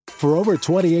For over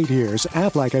 28 years,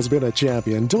 Aflac has been a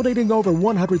champion, donating over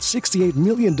 $168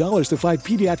 million to fight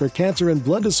pediatric cancer and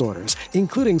blood disorders,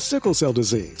 including sickle cell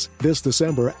disease. This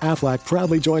December, Aflac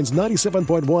proudly joins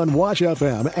 97.1 Wash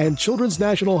FM and Children's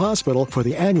National Hospital for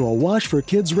the annual Wash for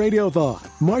Kids Radiothon.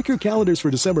 Mark your calendars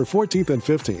for December 14th and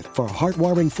 15th for a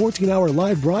heartwarming 14-hour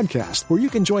live broadcast where you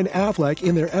can join Aflac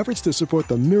in their efforts to support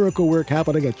the miracle work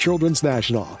happening at Children's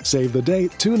National. Save the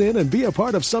date, tune in, and be a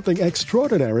part of something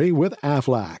extraordinary with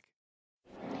Aflac.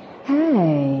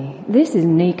 Hey, this is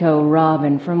Nico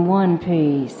Robin from One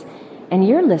Piece, and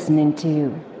you're listening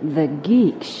to The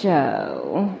Geek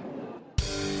Show.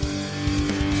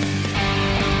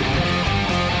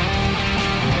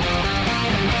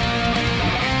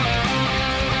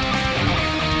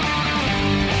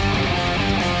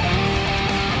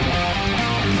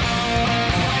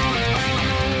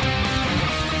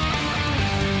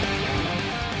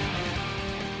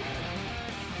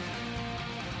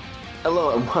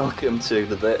 Hello and welcome to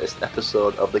the latest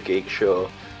episode of The Geek Show,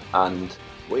 and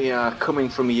we are coming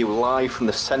from you live from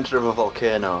the centre of a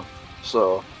volcano.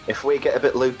 So if we get a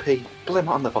bit loopy, blame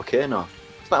it on the volcano.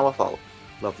 It's not our fault.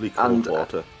 Lovely cold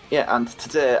water. And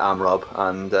today I'm Rob,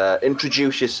 and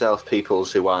introduce yourself,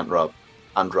 peoples who aren't Rob.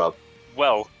 And Rob.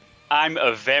 Well, I'm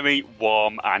a very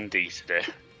warm Andy today.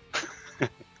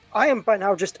 I am by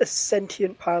now just a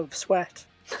sentient pile of sweat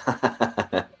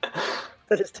that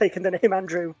has taken the name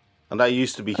Andrew. And I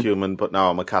used to be human, but now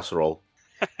I'm a casserole.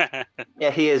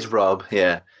 Yeah, he is Rob,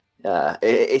 yeah.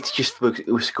 It's just, we're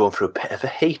going through a bit of a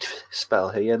heat spell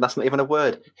here, and that's not even a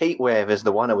word. Heat wave is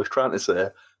the one I was trying to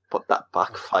say, but that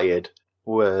backfired.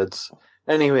 Words.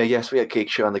 Anyway, yes, we are Geek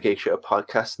Show on the Geek Show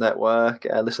Podcast Network.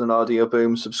 Listen on Audio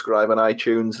Boom, subscribe on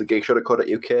iTunes,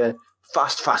 thegeekshow.co.uk.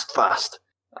 Fast.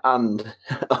 And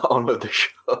on with the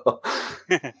show.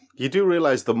 You do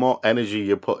realise the more energy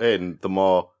you put in,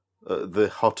 the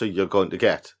hotter you're going to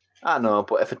get. I know,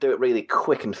 but if I do it really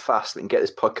quick and fast, we can get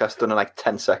this podcast done in like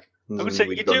 10 seconds. I would say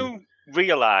you do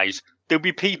realise there'll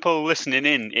be people listening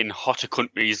in hotter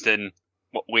countries than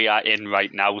what we are in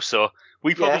right now, so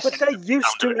we probably... Yeah, but they're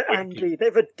used to it, Andy.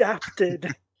 They've adapted.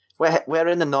 We're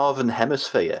in the Northern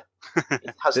Hemisphere.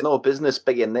 It has no business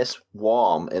being this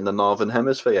warm in the Northern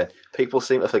Hemisphere. People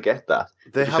seem to forget that.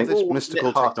 They have this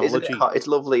mystical technology. It's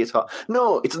lovely, it's hot.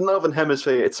 No, it's the Northern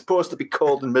Hemisphere. It's supposed to be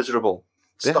cold and miserable.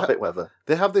 Stop it, weather.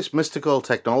 They have this mystical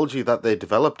technology that they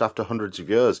developed after hundreds of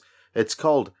years. It's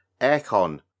called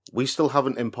aircon. We still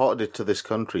haven't imported it to this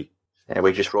country. Yeah,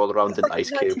 we just roll around in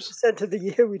ice cubes. 90% of the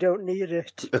year we don't need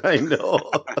it. I know.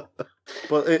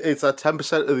 But it's at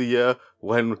 10% of the year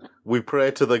when we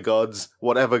pray to the gods,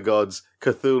 whatever gods,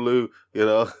 Cthulhu,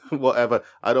 whatever.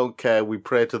 I don't care. We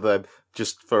pray to them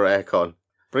just for aircon.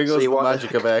 Bring us the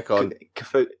magic of aircon.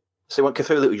 So you want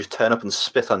Cthulhu to just turn up and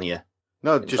spit on you?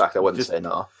 No, in fact, I wouldn't say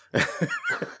no. I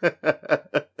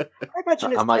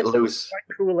imagine it's might lose.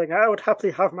 Quite cooling. I would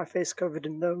happily have my face covered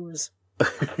in those.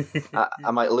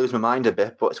 I might lose my mind a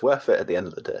bit, but it's worth it at the end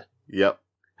of the day. Yep.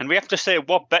 And we have to say,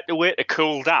 what better way to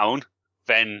cool down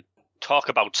than talk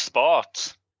about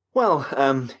sports? Well,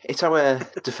 it's our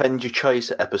Defend Your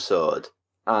Choice episode,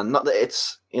 and not that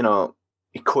it's,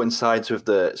 it coincides with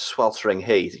the sweltering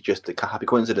heat, it's just a happy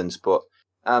coincidence, but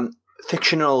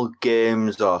fictional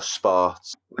games or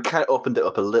sports, we kind of opened it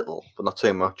up a little, but not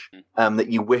too much,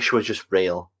 that you wish was just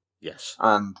real. Yes.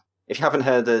 And if you haven't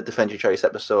heard the Defend Your Choice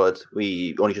episode,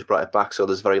 we only just brought it back, so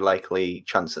there's a very likely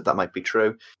chance that might be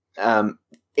true.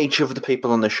 Each of the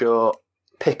people on the show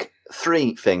pick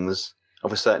 3 things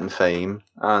of a certain theme,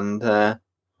 and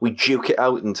we duke it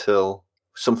out until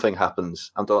something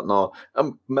happens. I don't know.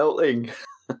 I'm melting.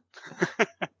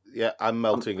 Yeah, I'm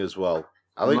melting as well.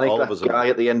 I think like all that of us guy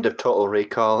at the end of Total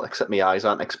Recall, except my eyes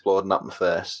aren't exploding out my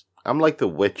face. I'm like the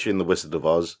witch in The Wizard of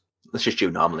Oz. That's just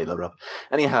you normally, though, Rob.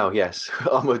 Anyhow, yes,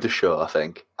 on with the show, I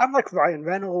think. I'm like Ryan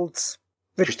Reynolds.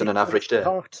 Just on an average day.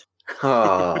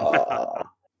 Oh,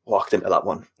 walked into that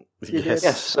one. Yes.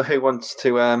 Yes. So who wants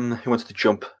to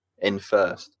jump in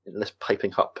first in this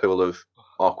piping hot pool of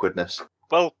awkwardness?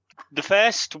 Well, the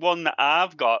first one that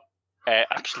I've got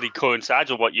actually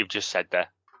coincides with what you've just said there.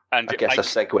 And I guess I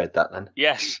segued that then.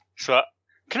 Yes. So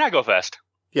can I go first?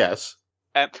 Yes.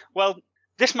 Well,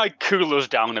 this might cool us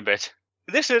down a bit.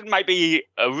 This might be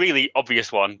a really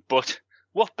obvious one, but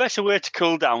what better way to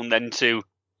cool down than to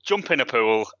jump in a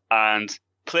pool and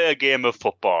play a game of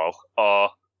football,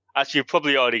 or, as you've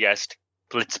probably already guessed,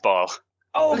 blitzball.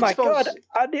 Oh my god,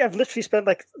 Andy, I've literally spent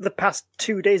like the past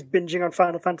 2 days binging on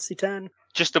Final Fantasy X.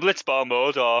 Just the blitzball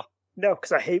mode, or? No,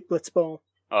 because I hate blitzball.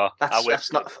 Oh,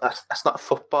 that's not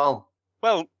football.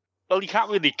 Well, you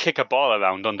can't really kick a ball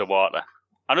around underwater.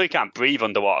 I know you can't breathe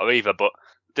underwater either, but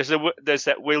there's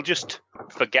that we'll just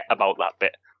forget about that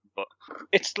bit. But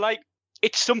it's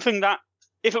something that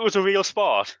if it was a real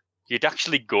sport, you'd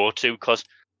actually go to because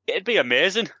it'd be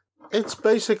amazing. It's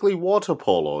basically water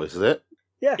polo, isn't it?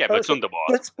 Yeah, Yeah, but it's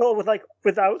underwater. Blitzball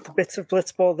without the bits of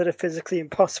blitzball that are physically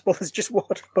impossible is just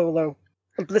water polo.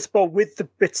 And blitzball with the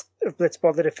bits of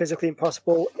blitzball that are physically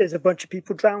impossible is a bunch of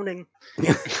people drowning.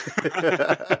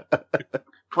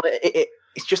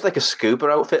 It's just like a scuba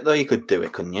outfit, though. You could do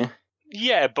it, couldn't you?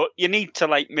 Yeah, but you need to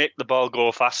make the ball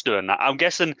go faster and that. I'm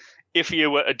guessing if you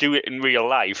were to do it in real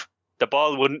life, the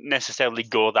ball wouldn't necessarily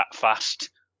go that fast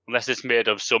unless it's made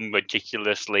of some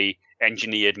ridiculously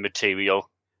engineered material.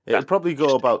 It'd probably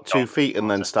go about 2 feet and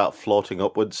then start floating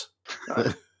upwards.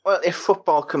 Well, if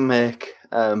football can make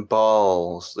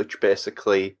balls which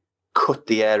basically cut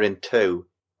the air in two,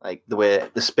 like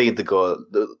the speed they go,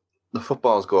 the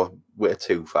footballs go way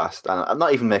too fast. And I'm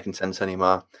not even making sense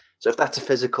anymore. So if that's a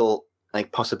physical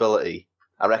possibility,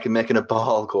 I reckon making a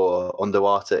ball go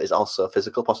underwater is also a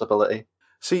physical possibility.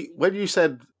 See, when you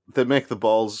said they make the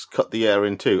balls cut the air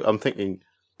in two, I'm thinking,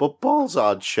 but balls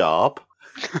aren't sharp.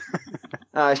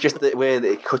 It's just the way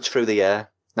that it cuts through the air.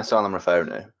 That's all I'm referring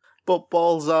to. But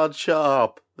balls aren't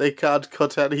sharp. They can't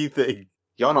cut anything.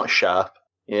 You're not sharp.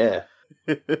 Yeah.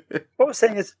 What we're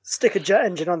saying is stick a jet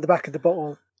engine on the back of the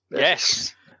bottle.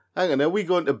 Yes. Hang on, are we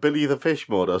going to Billy the Fish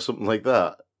mode or something like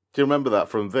that? Do you remember that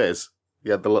from Viz?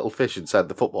 You had the little fish inside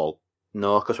the football.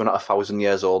 No, because we're not 1,000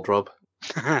 years old, Rob.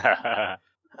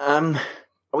 Are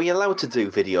we allowed to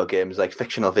do video games, like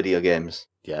fictional video games?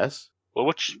 Yes. Well,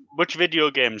 which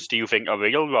video games do you think are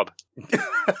real, Rob?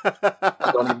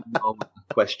 I don't even know what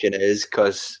the question is,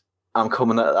 because I'm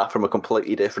coming at that from a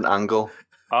completely different angle.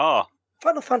 Oh.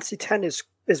 Final Fantasy X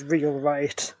is real,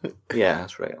 right? Yeah,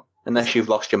 that's real. Unless you've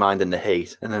lost your mind in the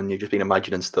heat, and then you've just been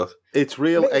imagining stuff. It's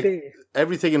real. Maybe.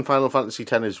 Everything in Final Fantasy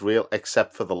X is real,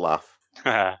 except for the laugh.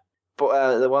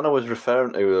 But the one I was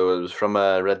referring to was from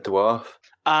Red Dwarf.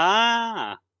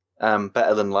 Ah.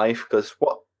 Better Than Life, because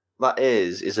what that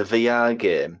is a VR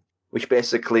game, which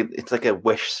basically, it's like a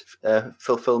wish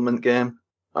fulfillment game.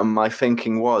 And my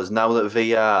thinking was, now that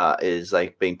VR is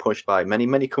being pushed by many,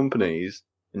 many companies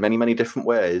in many, many different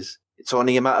ways, it's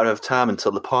only a matter of time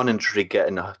until the porn industry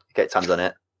gets hands on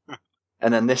it.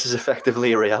 And then this is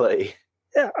effectively a reality.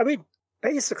 Yeah, I mean,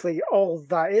 basically all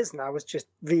that is now is just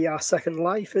VR Second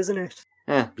Life, isn't it?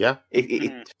 Yeah.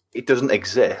 It doesn't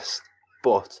exist,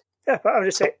 but... Yeah, but I would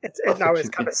just say it now is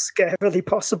kind of scarily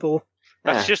possible.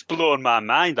 That's just blown my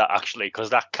mind, that actually,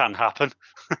 because that can happen.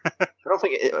 I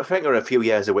think we're a few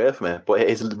years away from it, but it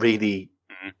is really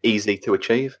easy to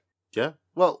achieve. Yeah.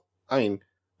 Well, I mean,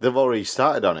 they've already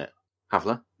started on it. Have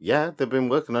they? Yeah, they've been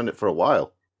working on it for a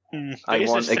while. I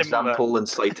want example and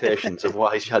citations of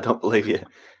why I don't believe you.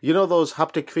 You know those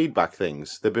haptic feedback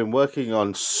things? They've been working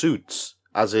on suits,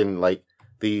 as in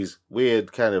these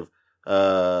weird kind of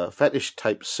fetish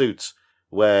type suits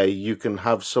where you can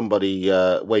have somebody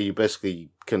where you basically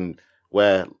can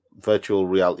wear virtual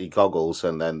reality goggles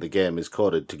and then the game is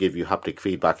coded to give you haptic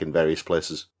feedback in various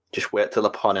places. Just wait till the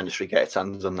porn industry gets its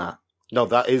hands on that. No,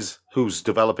 that is who's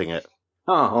developing it.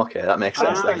 Oh, okay, that makes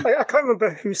sense then. I can't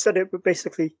remember who said it, but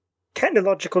basically,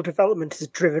 technological development is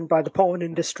driven by the porn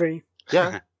industry.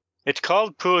 Yeah. It's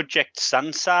called Project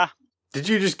Sansa. Did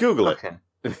you just Google it? Okay.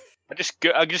 I just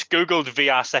Googled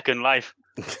VR Second Life.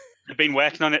 I've been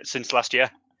working on it since last year.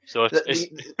 So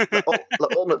The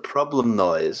ultimate problem,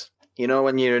 though, is,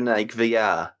 when you're in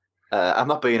VR, I'm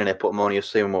not being in it, but I'm only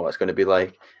assuming what it's going to be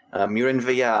like. You're in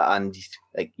VR and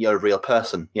you're a real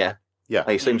person, yeah? Yeah.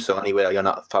 I assume so anyway, you're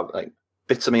not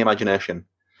bits of my imagination.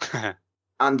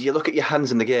 And you look at your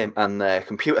hands in the game and they're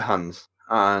computer hands,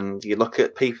 and you look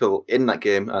at people in that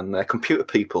game and they're computer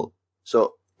people.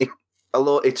 So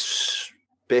although it's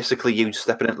basically you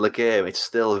stepping into the game, it's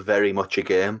still very much a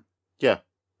game. Yeah.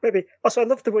 Maybe. Also, I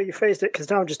love the way you phrased it, because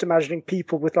now I'm just imagining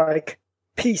people with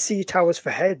PC towers for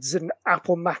heads and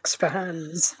Apple Macs for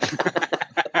hands.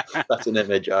 That's an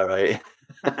image, all right.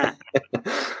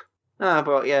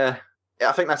 But yeah,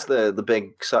 I think that's the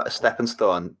big sort of stepping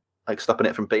stone, stopping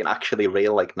it from being actually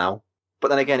real now. But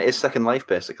then again, it is Second Life,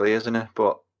 basically, isn't it?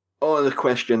 But all the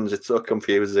questions, it's so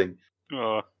confusing.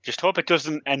 Oh, just hope it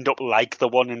doesn't end up like the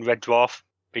one in Red Dwarf,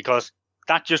 because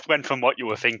that just went from what you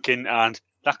were thinking, and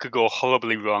that could go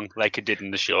horribly wrong, like it did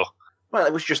in the show. Well,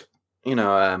 it was just,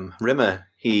 Rimmer.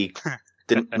 He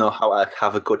didn't know how to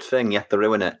have a good thing, yet to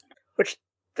ruin it. Which,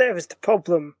 there is the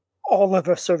problem. All of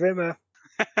us are Rimmer.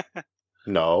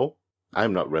 No,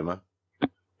 I'm not Rimmer.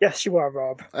 Yes, you are,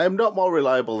 Rob. I am not more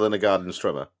reliable than a garden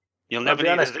strimmer. You'll never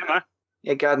need a Zimmer.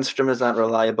 Yeah, garden strimmers aren't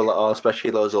reliable at all,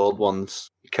 especially those old ones.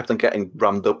 You kept on getting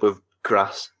rammed up with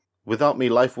grass. Without me,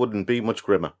 life wouldn't be much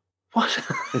grimmer. What?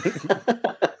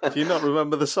 Do you not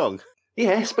remember the song?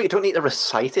 Yes, but you don't need to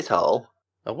recite it all.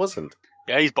 I wasn't.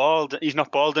 Yeah, he's bald. He's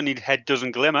not bald and his head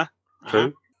doesn't glimmer.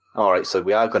 True. All right, so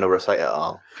we are going to recite it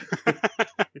all.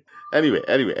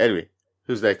 Anyway.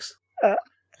 Who's next?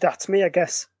 That's me, I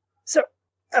guess. So,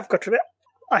 I've got to admit,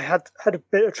 I had a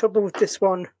bit of trouble with this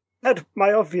one. I had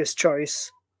my obvious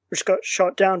choice, which got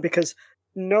shot down because,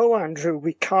 no, Andrew,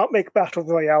 we can't make Battle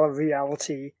Royale a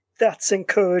reality. That's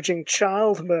encouraging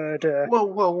child murder. Whoa.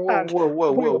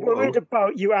 We're worried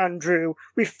about you, Andrew.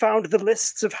 We found the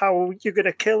lists of how you're going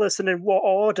to kill us and in what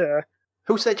order.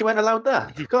 Who said you weren't allowed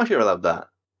that? Of course you're allowed that.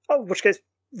 Oh, in which case,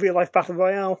 real-life Battle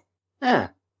Royale. Yeah.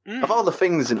 Of all the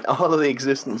things in all of the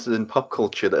existences in pop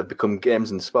culture that have become games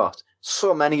and sport,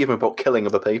 so many of them are about killing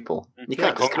other people. You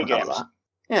can't just Hunger count Games. that.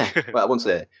 Yeah, well, I won't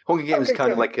say. Hunger Games is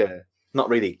kind of like a... Not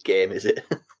really a game, is it?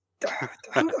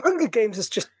 Hunger Games is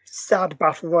just sad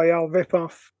Battle Royale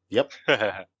rip-off. Yep.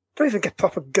 Don't even get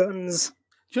proper guns. Do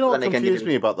you know what Then again, confused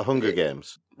me about the Hunger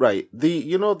Games? Right.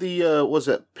 Was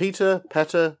it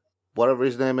Peter, whatever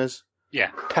his name is? Yeah.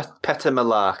 Petter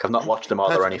Malark. I've not watched them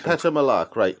all or anything. Peter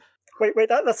Malark, right. Wait,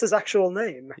 that's his actual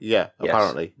name? Yeah, Yes.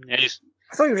 apparently. Yeah,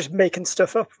 I thought you were just making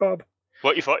stuff up, Rob.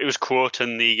 what you thought he was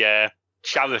quoting the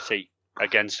charity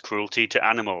against cruelty to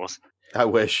animals. I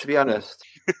wish. To be honest,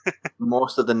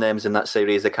 most of the names in that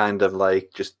series are kind of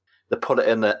like just... They put it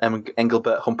in the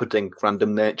Engelbert Humperdinck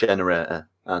random name generator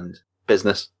and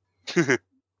business.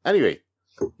 Anyway,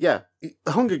 yeah,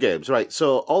 Hunger Games, right?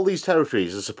 So all these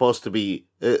territories are supposed to be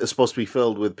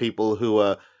filled with people who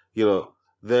are,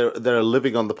 they're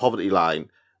living on the poverty line.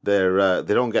 They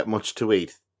don't get much to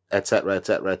eat, etc.,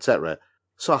 etc., etc.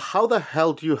 So how the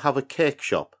hell do you have a cake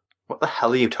shop? What the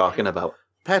hell are you talking about?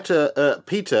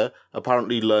 Peter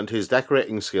apparently learned his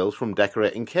decorating skills from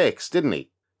decorating cakes, didn't he?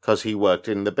 Because he worked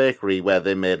in the bakery where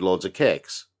they made loads of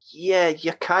cakes. Yeah,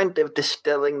 you're kind of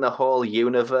distilling the whole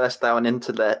universe down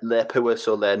into their poor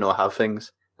so they know how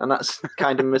things. And that's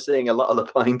kind of missing a lot of the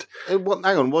point. Hang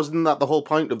on, wasn't that the whole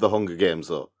point of the Hunger Games,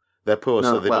 though? They're poor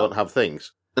so they don't have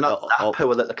things. They're not that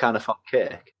poor that they can't afford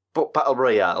cake. But Battle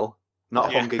Royale,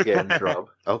 not Hunger Games, Rob.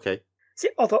 Okay. See,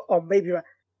 or maybe...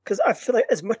 Because I feel like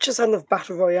as much as I love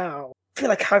Battle Royale, I feel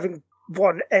like having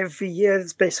one every year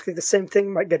that's basically the same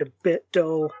thing might get a bit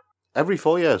dull. Every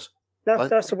 4 years. No,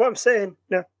 so what I'm saying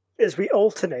is we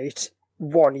alternate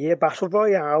 1 year Battle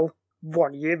Royale,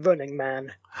 1 year Running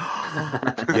Man.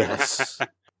 Yes.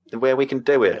 The way we can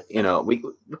do it, we've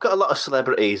got a lot of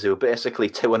celebrities who are basically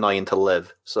too annoying to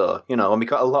live. So, when we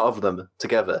got a lot of them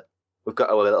together, we've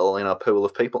got a little, pool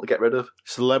of people to get rid of.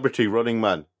 Celebrity Running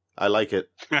Man. I like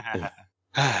it.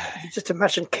 Just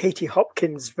imagine Katie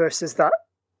Hopkins versus that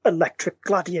electric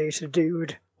gladiator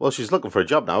dude. Well, she's looking for a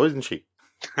job now, isn't she?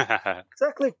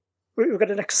 Exactly. We've got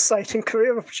an exciting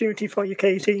career opportunity for you,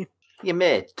 Katie. You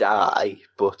may die,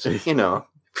 but, Yeah,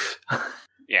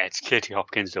 it's Katie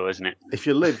Hopkins, though, isn't it? If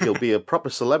you live, you'll be a proper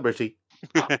celebrity.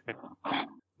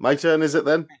 My turn, is it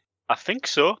then? I think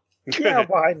so. Yeah,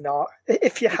 why not?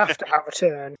 If you have to have a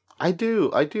turn. I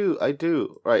do.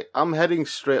 Right, I'm heading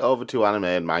straight over to anime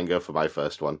and manga for my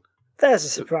first one. There's a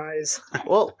surprise.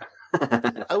 Well,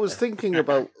 I was thinking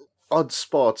about odd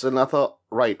sports, and I thought,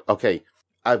 right, okay,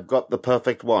 I've got the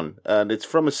perfect one. And it's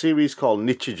from a series called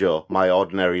Nichijou, My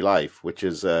Ordinary Life, which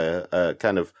is a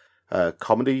kind of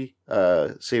comedy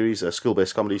series, a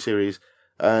school-based comedy series.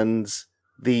 And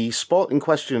the sport in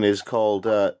question is called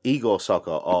Ego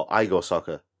Soccer, or Igo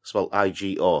Soccer, spelled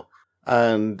I-G-O.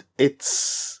 And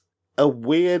it's a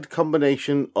weird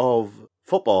combination of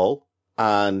football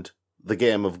and the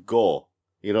game of Go.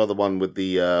 You know, the one with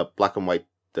the black and white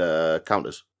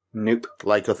counters? Nope.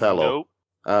 Like Othello.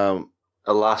 No.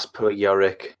 Alas, poor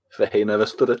Yorick, for he never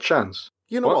stood a chance.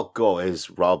 You know what Go is,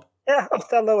 Rob? Yeah,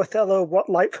 Othello, what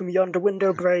light from yonder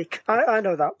window break? I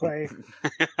know that play.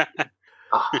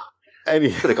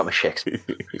 Could have got my Shakespeare.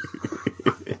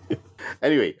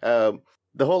 Anyway,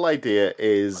 the whole idea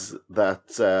is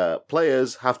that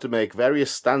players have to make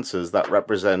various stances that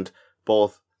represent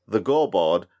both the Go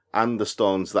board and the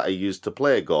stones that are used to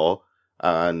play Go,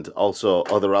 and also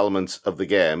other elements of the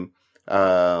game,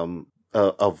 of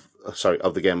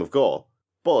the game of Go.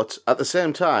 But at the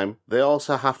same time, they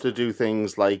also have to do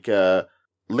things like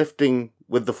lifting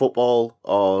with the football,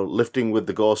 or lifting with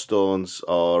the Go stones,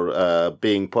 or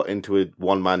being put into a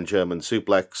one-man German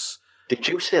suplex. Did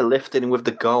you say lifting with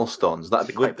the gallstones? That'd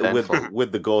be quite painful.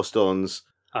 With the Go stones.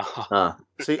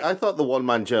 See, I thought the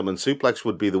one-man German suplex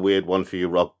would be the weird one for you,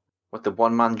 Rob. With the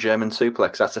one-man German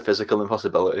suplex, that's a physical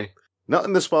impossibility. Not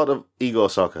in the sport of Ego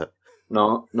Soccer.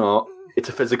 No. It's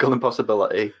a physical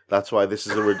impossibility. That's why this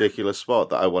is a ridiculous sport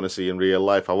that I want to see in real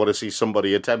life. I want to see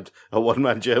somebody attempt a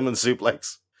one-man German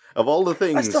suplex. Of all the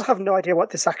things... I still have no idea what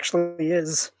this actually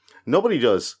is. Nobody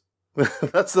does.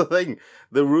 That's the thing.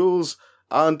 The rules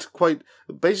aren't quite...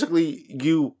 Basically,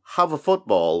 you have a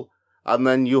football, and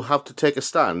then you have to take a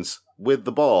stance with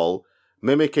the ball,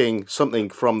 mimicking something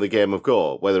from the game of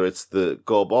Go, whether it's the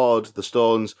Go board, the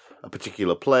stones, a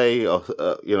particular play, or,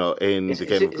 in the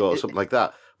game of Go, or something like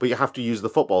that. But you have to use the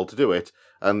football to do it,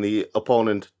 and the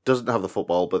opponent doesn't have the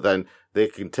football, but then they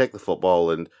can take the football,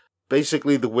 and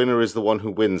basically the winner is the one who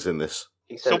wins in this.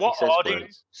 So what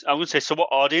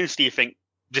audience do you think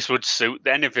this would suit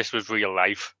then if this was real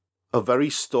life? A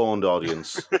very stoned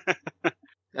audience.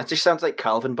 That just sounds like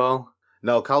Calvin Ball.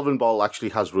 No, Calvin Ball actually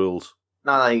has rules.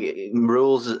 No, like,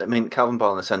 rules, I mean, Calvin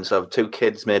Ball in the sense of two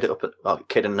kids made it up, a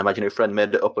kid and an imaginary friend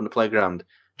made it up on the playground,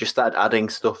 just started adding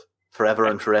stuff forever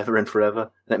and forever and forever,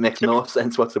 and it makes no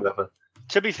sense whatsoever.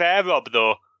 To be fair, Rob,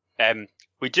 though,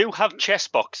 we do have chess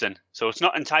boxing, so it's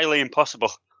not entirely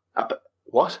impossible.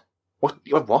 What? What?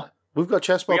 You have what? We've got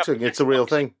chess boxing. It's a real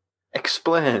thing.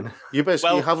 Explain. You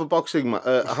basically have a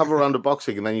round of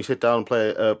boxing, and then you sit down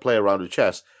and play a round of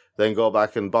chess, then go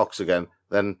back and box again,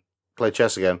 then play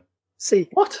chess again. See,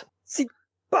 what? See,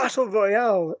 Battle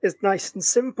Royale is nice and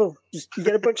simple. Just you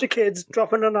get a bunch of kids,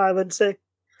 drop on an island, say,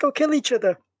 go kill each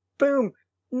other. Boom.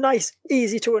 Nice,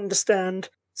 easy to understand.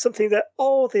 Something that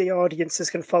all the audiences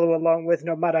can follow along with,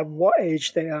 no matter what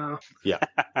age they are. Yeah.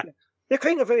 You're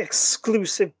creating a very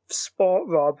exclusive sport,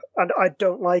 Rob, and I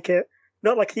don't like it.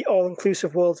 Not like the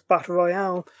all-inclusive World's Battle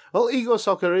Royale. Well, Ego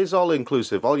Soccer is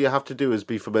all-inclusive. All you have to do is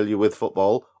be familiar with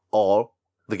football or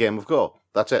the game of Go.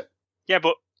 That's it. Yeah,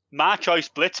 but my choice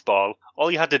Blitzball,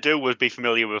 all you had to do was be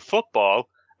familiar with football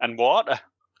and water.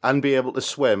 And be able to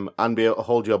swim and be able to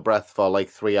hold your breath for like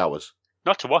 3 hours.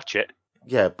 Not to watch it.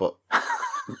 Yeah, but...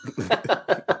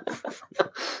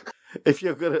 If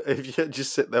you're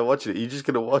just sitting there watching it, you're just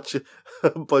gonna watch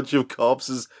a bunch of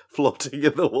corpses floating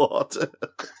in the water.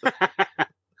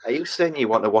 Are you saying you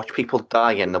want to watch people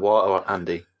die in the water,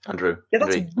 Andrew? Yeah,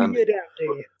 that's weird,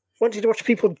 Andy. Wanting to watch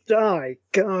people die,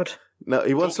 God. No,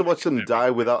 he wants to watch them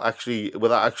die without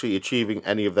actually achieving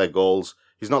any of their goals.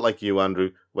 He's not like you,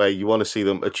 Andrew, where you want to see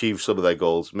them achieve some of their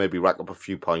goals, maybe rack up a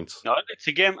few points. No, it's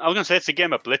a game. I was going to say it's a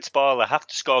game of blitzball. They have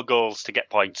to score goals to get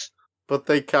points. But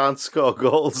they can't score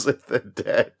goals if they're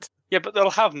dead. Yeah, but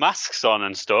they'll have masks on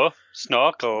and stuff,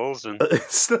 snorkels and.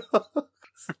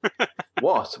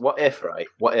 What? What if? Right?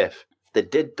 What if they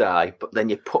did die, but then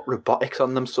you put robotics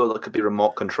on them so they could be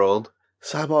remote controlled?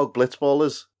 Cyborg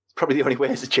blitzballers. Probably the only way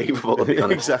it's achievable. To be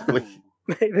honest. Exactly.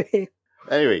 Maybe.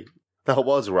 Anyway, that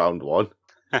was round one.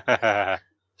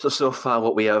 So far,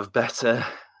 what we have better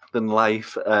than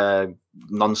life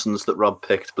nonsense that Rob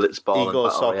picked, blitzball Ego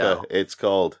and Soccer, Royale. it's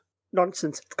called.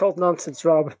 Nonsense. It's called nonsense,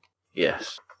 Rob.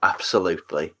 Yes,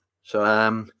 absolutely. So,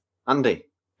 Andy,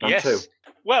 round yes. two.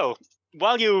 Well,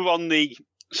 while you were on the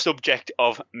subject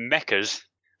of mechas,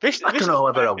 I don't know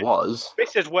whether I was.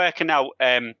 This is working out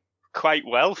quite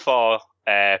well for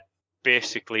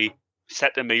basically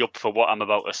setting me up for what I'm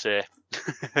about to say.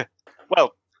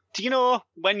 Well, do you know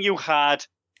when you had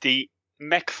the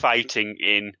mech fighting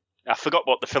in... I forgot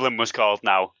what the film was called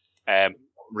now.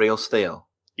 Real Steel?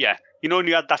 Yeah. You know when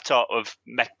you had that sort of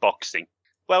mech boxing?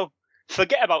 Well,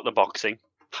 forget about the boxing.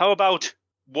 How about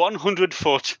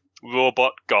 100-foot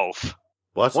robot golf?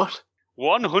 What?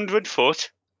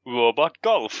 100-foot robot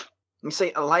golf. You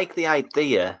see, I like the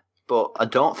idea, but I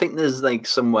don't think there's like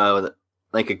somewhere that,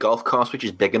 like a golf course which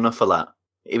is big enough for that.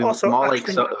 Even Also, more actually,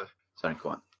 like sort of... Sorry, go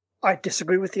on. I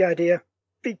disagree with the idea.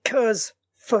 Because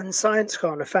fun science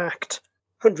corner fact,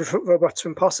 100-foot robots are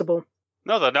impossible.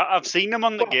 No, they're not. I've seen them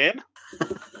on the game.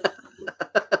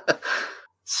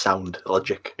 Sound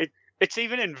logic. It's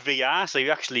even in VR, so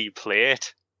you actually play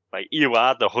it. Like, you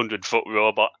are the 100-foot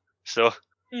robot. So,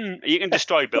 you can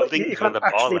destroy buildings with a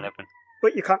ball and everything.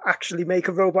 But you can't actually make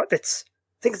a robot that's...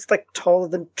 I think it's like taller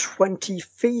than 20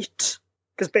 feet.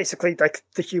 Because basically, like,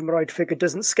 the humanoid figure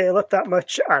doesn't scale up that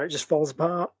much and it just falls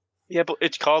apart. Yeah, but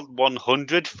it's called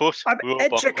 100-foot I'm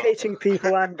robot. educating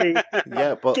people, Andy.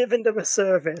 Yeah, but... Giving them a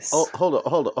service. Oh,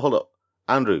 hold up.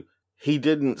 Andrew, he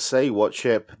didn't say what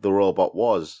shape the robot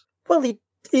was. Well, he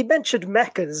mentioned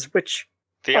mechas, which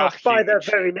They are are by their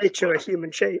human very shaped. nature are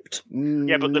human-shaped.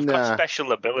 Yeah, but they've Nah. got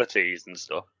special abilities and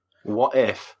stuff. What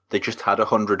if they just had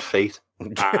 100 feet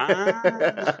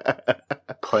Ah.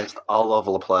 placed all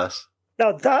over the place?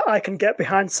 Now, that I can get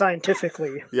behind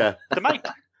scientifically. Yeah.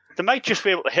 They might just be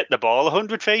able to hit the ball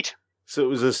 100 feet. So it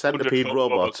was a centipede 100-foot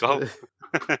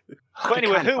robot. But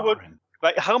anyway, who would...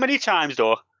 Right, how many times,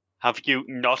 though, have you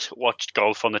not watched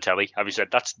golf on the telly? Have you said,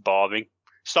 that's boring?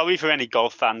 Sorry for any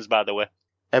golf fans, by the way.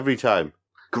 Every time.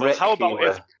 Great Well,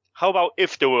 keyword. how about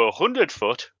if there were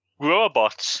 100-foot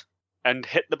robots and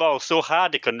hit the ball so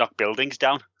hard they could knock buildings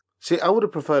down? See, I would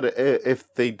have preferred it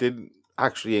if they didn't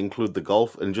actually include the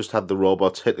golf and just had the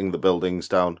robots hitting the buildings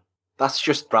down. That's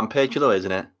just Rampage, though,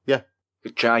 isn't it? Yeah. A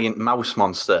giant mouse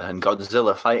monster and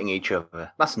Godzilla fighting each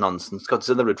other. That's nonsense.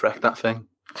 Godzilla would wreck that thing.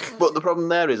 But the problem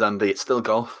there is, Andy, it's still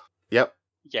golf. Yep.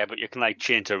 Yeah, but you can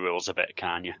change the rules a bit,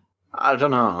 can't you? I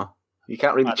don't know. You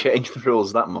can't really change the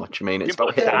rules that much. I mean, it's You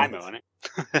about put a hitting. timer on it.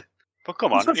 But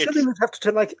come on, So surely we'd have to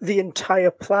turn the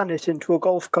entire planet into a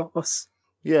golf course.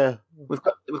 Yeah. We've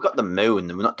got the moon,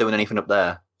 and we're not doing anything up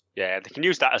there. yeah, they can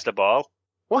use that as the ball.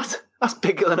 What? That's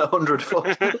bigger than 100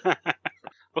 foot.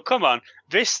 But come on,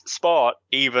 this sport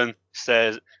even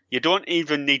says you don't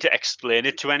even need to explain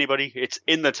it to anybody. It's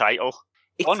in the title.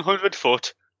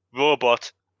 100-foot,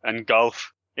 robot, and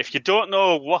golf. If you don't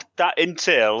know what that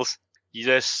entails,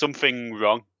 there's something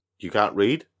wrong. You can't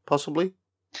read, possibly?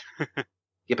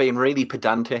 You're being really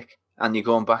pedantic, and you're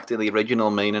going back to the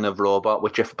original meaning of robot,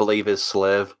 which I believe is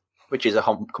slave, which is a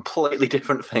completely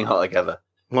different thing altogether.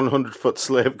 100-foot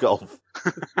slave golf.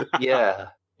 Yeah.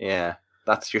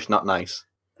 That's just not nice.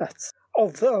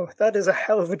 Although, that is a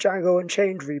hell of a Django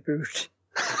Unchained reboot.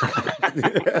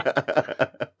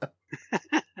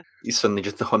 He's suddenly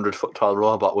just a 100-foot tall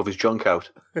robot with his junk out.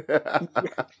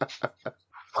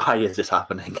 Why is this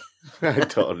happening? I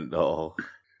don't know.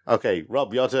 Okay,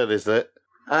 Rob, your turn, is it?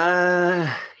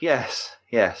 Yes.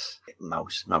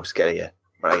 Mouse, get here.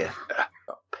 Right here.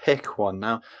 Pick one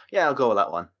now. Yeah, I'll go with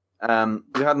that one.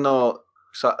 We had no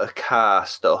sort of car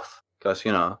stuff, because,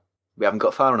 we haven't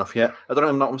got far enough yet. I don't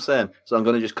even know what I'm saying, so I'm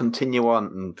going to just continue on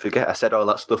and forget I said all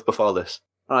that stuff before this.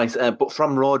 Right, but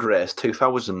from Road Race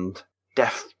 2000,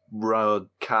 death road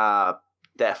car,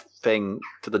 death thing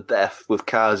to the death with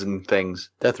cars and things.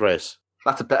 Death Race.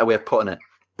 That's a better way of putting it.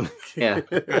 Yeah.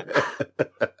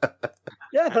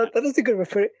 Yeah, that is a good way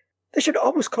for it. They should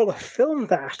almost call a film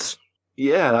that.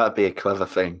 Yeah, that'd be a clever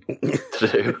thing to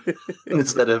do.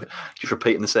 Instead of just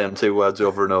repeating the same two words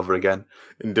over and over again.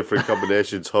 In different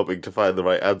combinations, hoping to find the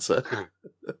right answer.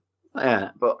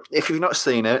 Yeah, but if you've not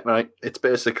seen it, right, it's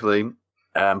basically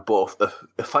both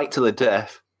a fight to the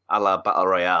death, a la Battle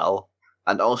Royale,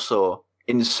 and also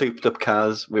in souped-up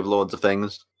cars with loads of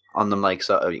things on them, like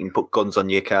sort of, you can put guns on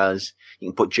your cars, you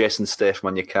can put Jason Statham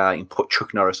on your car, you can put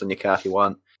Chuck Norris on your car if you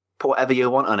want, put whatever you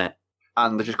want on it,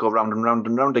 and they just go round and round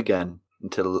and round again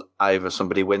until either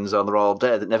somebody wins or they're all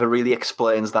dead. It never really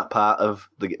explains that part of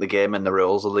the game and the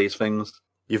rules of these things.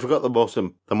 You forgot the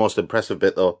most impressive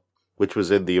bit, though, which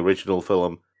was in the original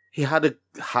film. He had a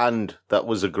hand that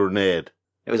was a grenade.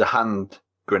 It was a hand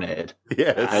grenade.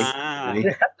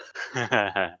 Yes.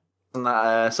 Isn't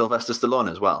that Sylvester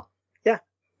Stallone as well? Yeah,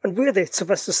 and weirdly,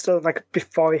 Sylvester Stallone,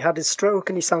 before he had his stroke,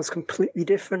 and he sounds completely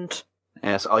different.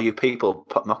 Yes, all you people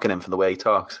mocking him for the way he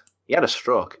talks. He had a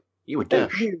stroke. You would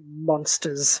douche. You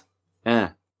monsters.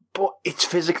 Yeah. But it's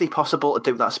physically possible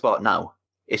to do that sport now.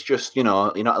 It's just, you're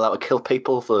not allowed to kill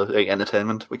people for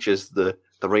entertainment, which is the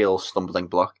real stumbling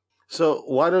block. So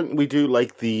why don't we do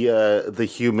the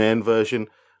humane version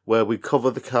where we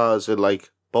cover the cars in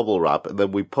bubble wrap and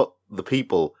then we put the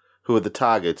people who are the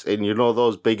targets in,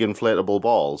 those big inflatable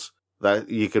balls that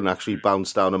you can actually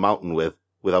bounce down a mountain with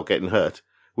without getting hurt.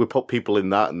 We put people in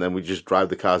that and then we just drive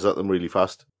the cars at them really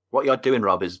fast. What you're doing,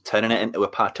 Rob, is turning it into a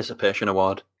participation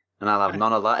award, and I'll have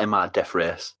none of that in my death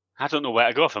race. I don't know where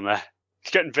to go from there.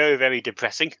 It's getting very, very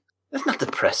depressing. It's not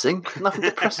depressing. Nothing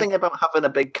depressing about having a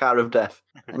big car of death,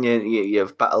 and you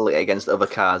battle it against other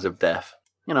cars of death.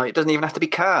 It doesn't even have to be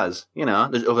cars.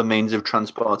 There's other means of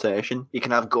transportation. You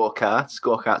can have go-karts.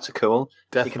 Go-karts are cool.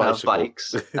 Death you can bicycle. have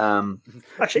bikes.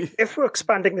 Actually, if we're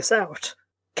expanding this out,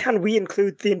 can we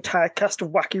include the entire cast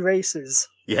of wacky races?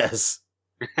 Yes.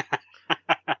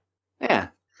 Yeah.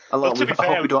 I Well, to be fair,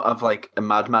 hope we don't have a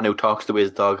madman who talks to his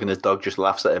dog and his dog just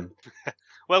laughs at him.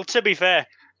 Well, to be fair,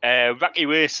 Wacky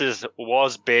Races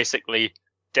was basically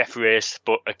Death Race,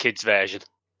 but a kid's version.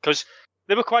 Because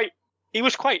he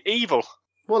was quite evil.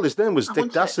 Well, his name was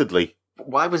Dick Dastardly.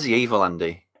 Why was he evil,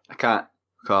 Andy? I can't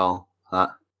recall that.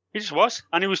 He just was.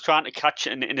 And he was trying to catch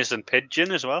an innocent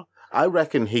pigeon as well. I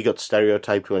reckon he got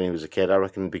stereotyped when he was a kid. I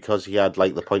reckon because he had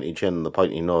the pointy chin and the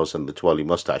pointy nose and the twirly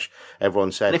mustache.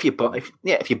 Everyone said, and if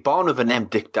you're born with the name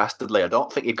Dick Dastardly, I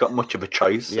don't think you've got much of a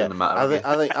choice in the matter.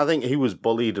 I think he was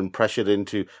bullied and pressured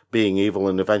into being evil,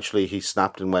 and eventually he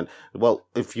snapped and went, "Well,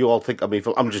 if you all think I'm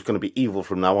evil, I'm just going to be evil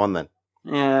from now on." Then.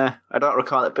 Yeah, I don't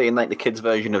recall it being the kids'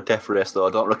 version of Death Race, though.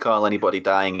 I don't recall anybody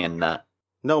dying in that.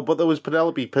 No, but there was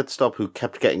Penelope Pitstop who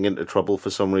kept getting into trouble for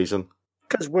some reason.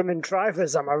 Because women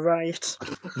drivers, am I right?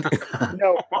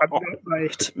 No, I'm not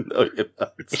right. No, you're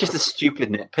not. It's just a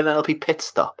stupid name. Penelope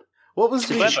Pitstop. What was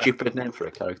It's a the stupid name for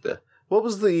a character. What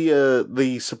was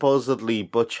the supposedly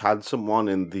butch handsome one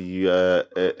in the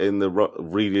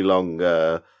really long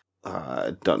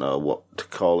I don't know what to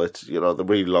call it, the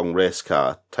really long race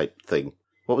car type thing?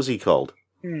 What was he called?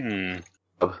 I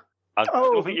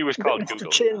don't think he was called Mr.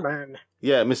 Google. Chin Man.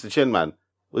 Yeah, Mr. Chinman.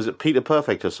 Was it Peter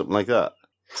Perfect or something like that?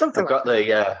 Something I've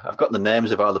got the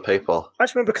names of all the people. I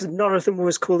just remember because none of them were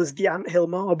as cool as the Anthill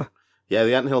Mob. Yeah,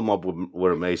 the Anthill Mob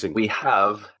were amazing. We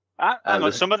have Hang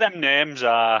on, some of them names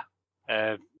are...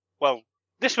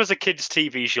 this was a kids'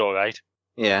 TV show, right?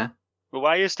 yeah. But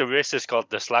why is the racist called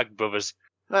the Slag Brothers?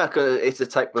 Well, 'cause it's a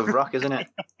type of rock, isn't it?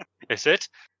 Is it?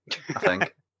 I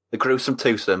think the gruesome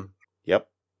twosome. Yep.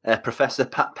 Professor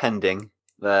Pat Pending,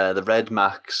 the Red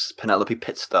Max, Penelope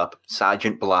Pitstop,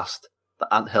 Sergeant Blast,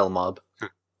 the Anthill Mob,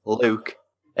 Luke,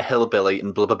 a hillbilly,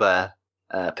 and Blubber Bear,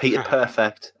 Peter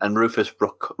Perfect, and Rufus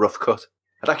Roughcut.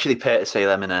 I'd actually pay to see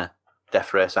them in a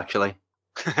death race, actually.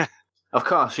 Of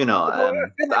course,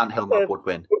 the Anthill Mob would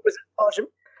win. What was it, Sergeant?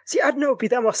 See, I'd know it'd be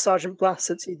them or Sergeant Blast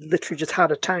since he literally just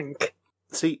had a tank.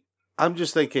 See, I'm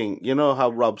just thinking, you know how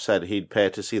Rob said he'd pay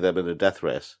to see them in a death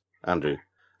race, Andrew?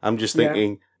 I'm just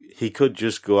thinking he could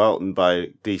just go out and buy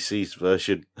DC's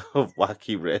version of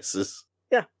Wacky Races.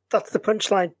 Yeah, that's the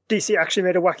punchline. DC actually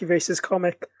made a Wacky Races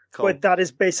comic where that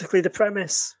is basically the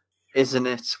premise. Isn't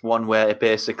it one where it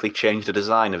basically changed the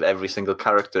design of every single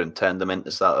character and turned them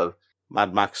into sort of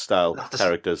Mad Max style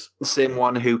characters? The same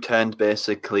one who turned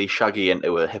basically Shaggy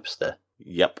into a hipster.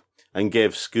 Yep. And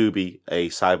gave Scooby a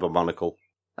cyber monocle.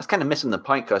 That's kind of missing the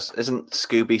point, because isn't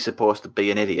Scooby supposed to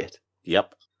be an idiot?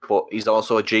 Yep. But he's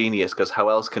also a genius, because how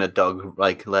else can a dog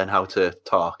learn how to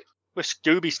talk? With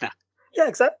Scooby Snack. Yeah,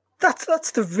 exactly.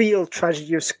 That's the real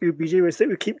tragedy of Scooby-Doo, is that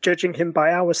we keep judging him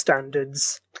by our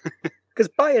standards. Because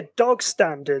by a dog's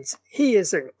standards, he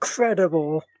is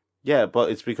incredible. Yeah, but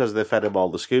it's because they fed him all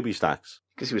the Scooby snacks.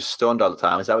 Because he was stoned all the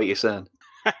time, is that what you're saying?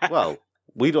 Well,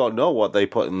 we don't know what they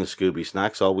put in the Scooby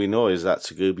snacks. All we know is that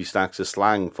Scooby snacks is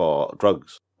slang for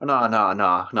drugs.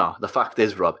 No. The fact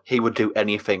is, Rob, he would do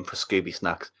anything for Scooby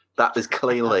Snacks. That is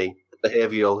clearly the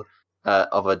behavioural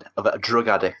of a drug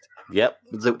addict. Yep.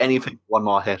 He'd do anything for one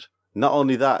more hit. Not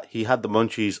only that, he had the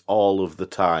munchies all of the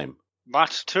time.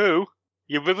 That's true.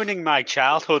 You're ruining my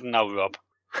childhood now, Rob.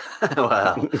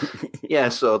 Well, yeah,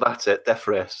 so that's it. Death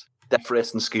Race. Death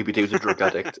Race and Scooby-Doo's a drug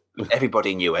addict.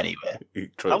 Everybody knew anyway.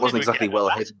 It wasn't exactly well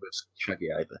hidden with Shaggy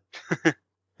either.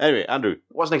 Anyway, Andrew.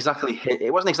 It wasn't exactly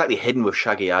hidden with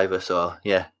Shaggy either, so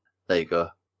yeah, there you go.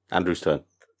 Andrew's turn.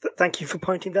 Thank you for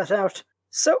pointing that out.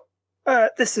 So,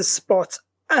 this is sports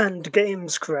and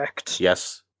games, correct?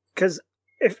 Yes. Because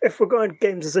if we're going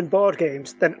games as in board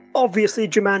games, then obviously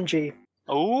Jumanji.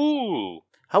 Ooh.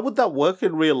 How would that work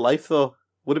in real life, though?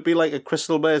 Would it be like a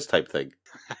Crystal Maze type thing?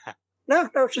 No,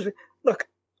 look,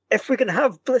 if we can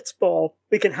have Blitzball,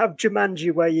 we can have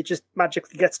Jumanji where you just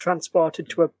magically gets transported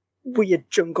to a weird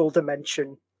jungle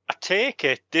dimension. I take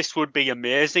it this would be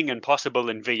amazing and possible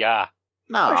in VR.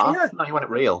 No, you want it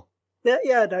real. No,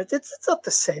 it's not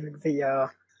the same in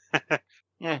VR.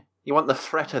 Yeah, you want the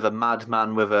threat of a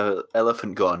madman with an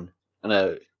elephant gun and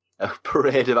a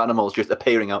parade of animals just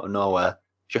appearing out of nowhere,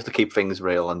 just to keep things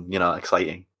real and,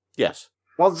 exciting. Yes.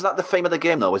 Was that the theme of the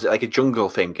game, though? Was it like a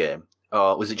jungle-themed game?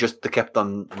 Or was it just they kept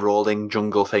on rolling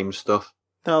jungle-themed stuff?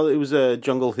 No, it was a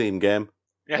jungle-themed game.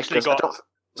 He actually got...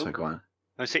 Sorry, go on.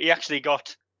 He actually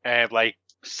got,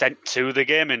 sent to the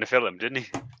game in the film, didn't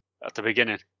he? At the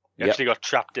beginning. He actually got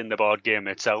trapped in the board game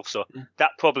itself, so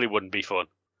that probably wouldn't be fun.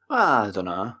 Well, I don't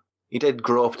know. He did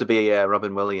grow up to be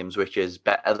Robin Williams, which is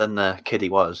better than the kid he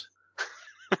was.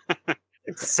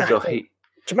 Exactly.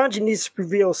 Jumanji needs to be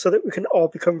real so that we can all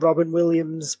become Robin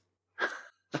Williams.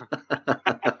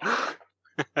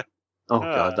 Oh,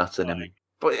 God, that's an image.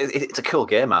 But it's a cool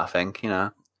game, I think,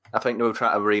 I think they'll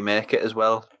try to remake it as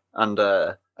well. And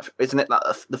isn't it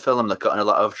the film that got in a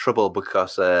lot of trouble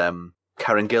because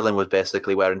Karen Gillan was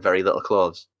basically wearing very little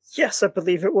clothes? Yes, I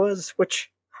believe it was, which,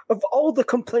 of all the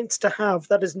complaints to have,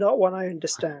 that is not one I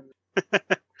understand.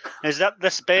 Is that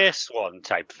the space one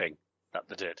type thing that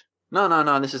they did?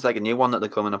 No, this is like a new one that they're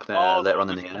coming up later on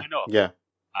in the year. Yeah.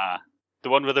 The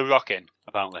one with the rock in,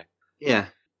 apparently. Yeah.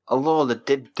 Although they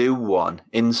did do one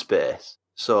in space,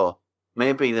 so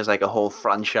maybe there's like a whole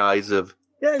franchise of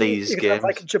these you games. Have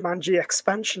like Jumanji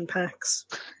expansion packs.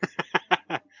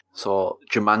 So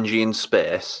Jumanji in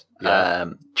space,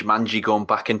 Jumanji going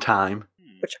back in time.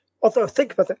 Which, although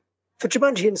think about it, for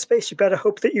Jumanji in space, you better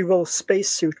hope that you roll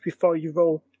spacesuit before you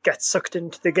roll get sucked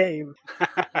into the game.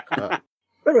 But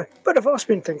I've also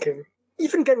been thinking,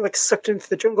 even getting sucked into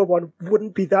the jungle one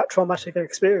wouldn't be that traumatic an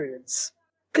experience.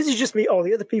 Because you just meet all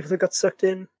the other people who got sucked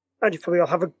in, and you probably all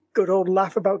have a good old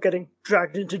laugh about getting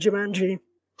dragged into Jumanji.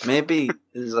 Maybe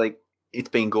it's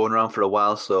been going around for a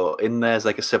while, so in there's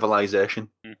a civilization.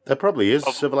 There probably is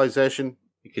civilization.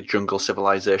 Like a jungle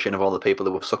civilization of all the people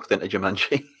who were sucked into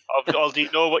Jumanji. Or do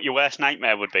you know what your worst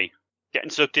nightmare would be?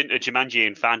 Getting sucked into Jumanji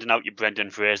and finding out you're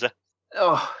Brendan Fraser.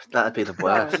 Oh, that'd be the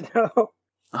worst. No.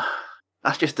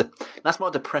 That's more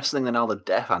depressing than all the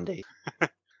death, Andy.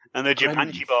 And the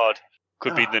Jumanji board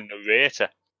could be the narrator.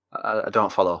 I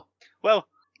don't follow. Well,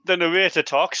 the narrator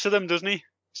talks to them, doesn't he?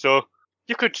 So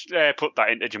you could put that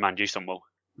into Jumanji somewhere.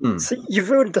 So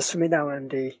you've ruined this for me now,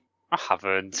 Andy. I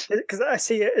haven't. Because I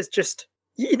see it as just,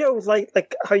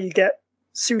 like how you get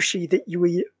sushi that you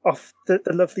eat off the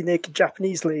lovely naked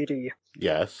Japanese lady.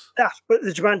 Yes. That, but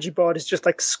the Jumanji board is just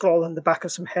scroll on the back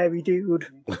of some hairy dude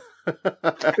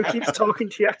who keeps talking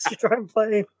to you as you try and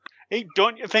play. Hey,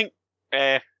 don't you think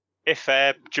if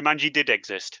Jumanji did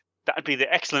exist, that'd be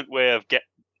the excellent way of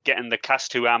getting the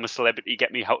cast who I'm a celebrity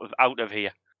get me out of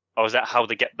here? Or is that how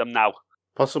they get them now?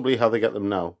 Possibly how they get them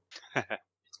now.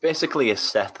 It's basically a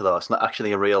set, though. It's not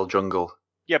actually a real jungle.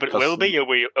 Yeah, but it will be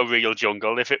a real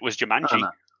jungle if it was Jumanji.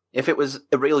 If it was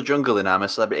a real jungle in I'm a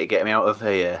Celebrity Get Me Out of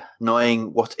Here,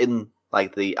 knowing what's in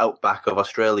the outback of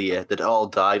Australia, they'd all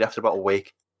died after about a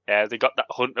week. Yeah, they got that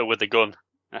hunter with the gun.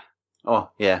 Oh,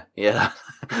 yeah.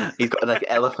 He's got an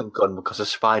elephant gun because a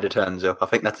spider turns up. I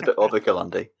think that's a bit overkill,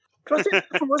 Andy. But I think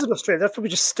if it was in Australia, they'd probably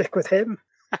just stick with him.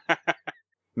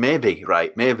 Maybe.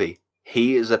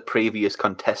 He is a previous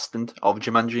contestant of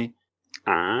Jumanji.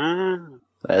 Ah.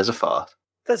 There's a thought.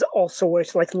 There's also a way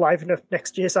to liven up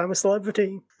next year's I'm a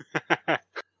Celebrity.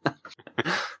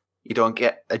 You don't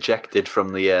get ejected from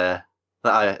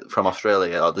from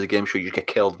Australia or the game show. You get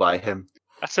killed by him.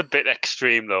 That's a bit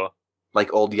extreme, though.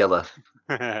 Like Old Yeller.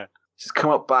 Just come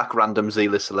up back, random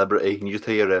Z-list celebrity, and you just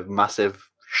hear a massive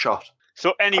shot.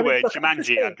 So anyway,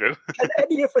 Jumanji, Andrew. Can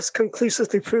any of us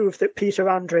conclusively prove that Peter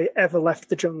Andre ever left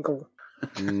the jungle?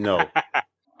 No.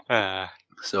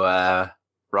 So,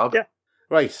 Rob? Yeah.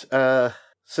 Right.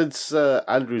 Since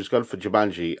Andrew's gone for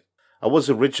Jumanji, I was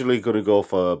originally going to go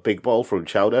for Big Ball from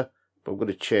Chowder, but I'm going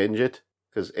to change it,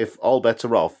 because if all bets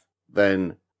are off,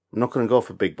 then I'm not going to go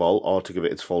for Big Ball, or to give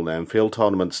it its full name, field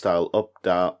tournament style,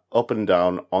 up and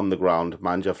down, on the ground,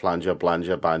 manja, flanger,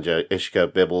 blanger, banja,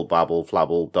 ishka, bibble, babble,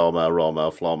 flabble, doma,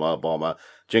 roma, floma, bomber,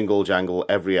 jingle, jangle,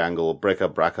 every angle, breaker,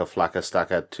 bracker, flacker,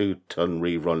 stacker, 2-ton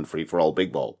rerun, free for all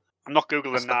Big Ball. I'm not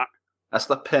Googling that. That's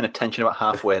not paying attention about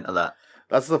halfway into that.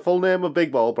 That's the full name of Big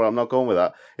Ball, but I'm not going with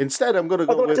that. Instead, I'm going to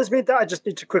go Although with... it does mean that I just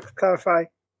need to quickly clarify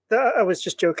that I was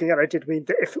just joking, and I did mean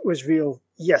that if it was real,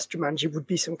 yes, Jumanji would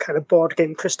be some kind of board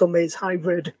game Crystal Maze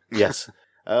hybrid. Yes.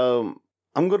 I'm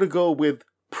going to go with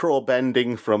Pro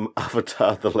Bending from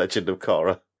Avatar: The Legend of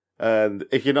Korra. And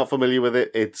if you're not familiar with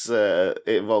it, it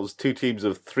involves two teams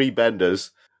of 3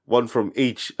 benders, one from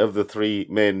each of the 3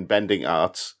 main bending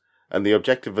arts. And the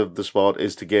objective of the sport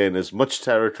is to gain as much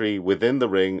territory within the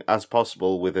ring as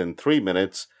possible within 3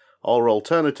 minutes, or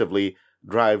alternatively,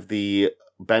 drive the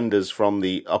benders from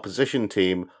the opposition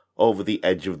team over the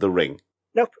edge of the ring.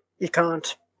 Nope, you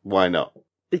can't. Why not?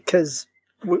 Because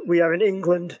we are in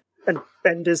England, and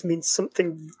benders means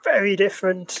something very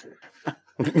different.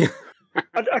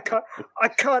 I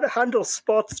can't handle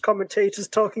sports commentators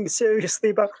talking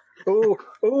seriously about,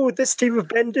 this team of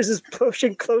benders is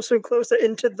pushing closer and closer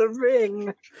into the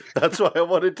ring. That's why I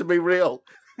want it to be real.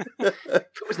 If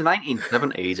it was the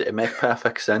 1970s, it'd make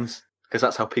perfect sense, because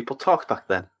that's how people talked back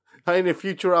then. I mean, if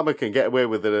Futurama can get away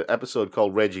with an episode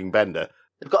called Raging Bender.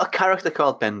 They've got a character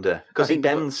called Bender, because he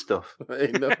bends stuff. I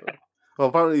know. Well,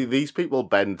 apparently these people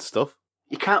bend stuff.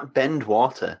 You can't bend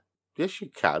water. Yes, you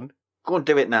can. Go and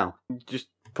do it now. Just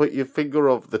put your finger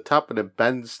over the tap and it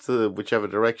bends to whichever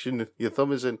direction your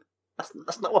thumb is in.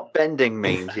 That's not what bending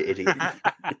means, you idiot.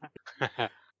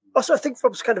 Also, I think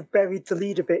Rob's kind of buried the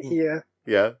lead a bit here.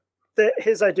 Yeah.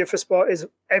 His idea for sport is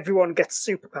everyone gets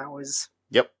superpowers.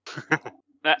 Yep.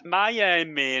 My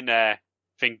main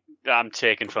thing that I'm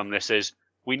taking from this is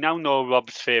we now know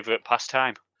Rob's favourite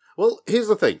pastime. Well, here's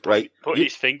the thing, right? Putting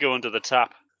his finger under the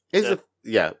tap.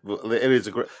 Yeah, well, it is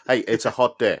a great... Hey, it's a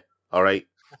hot day, all right?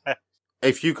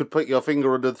 If you could put your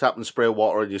finger under the tap and spray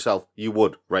water on yourself, you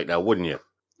would right now, wouldn't you?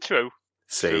 True.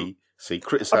 See,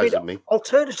 criticising me.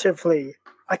 Alternatively,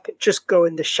 I could just go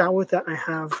in the shower that I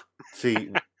have.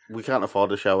 See, we can't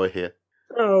afford a shower here.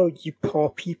 Oh, you poor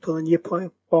people and your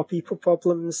poor people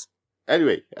problems.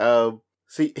 Anyway,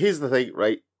 see, here's the thing,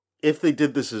 right? if they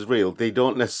did this as real, they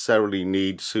don't necessarily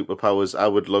need superpowers. I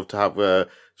would love to have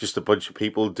just a bunch of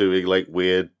people doing like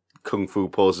weird kung fu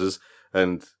poses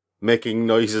and making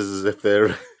noises as if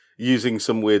they're using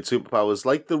some weird superpowers,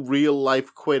 like the real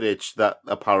life Quidditch that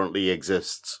apparently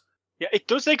exists. Yeah, it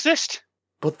does exist.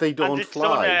 But they don't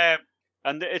fly.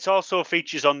 And it also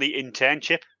features on the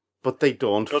internship. But they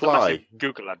don't The fly. massive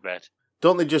Google advert.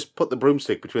 Don't they just put the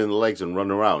broomstick between the legs and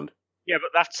run around? Yeah,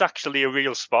 but that's actually a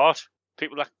real sport.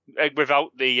 People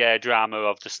without the drama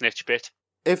of the snitch bit.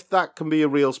 If that can be a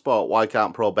real sport, why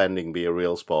can't pro bending be a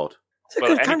real sport? So I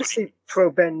could kind of see pro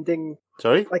bending.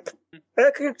 Sorry? Like,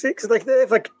 because like they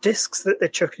have like discs that they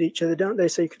chuck at each other, don't they?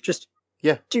 So you could just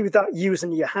do that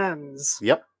using your hands.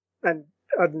 Yep. And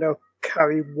I don't know,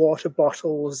 carry water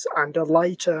bottles and a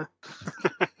lighter.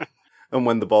 And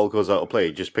when the ball goes out of play,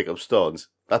 you just pick up stones.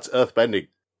 That's earth bending.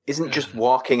 Isn't just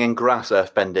walking in grass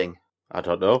earth bending? I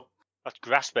don't know. That's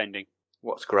grass bending.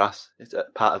 What's grass? It's a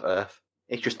part of earth.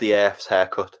 It's just the earth's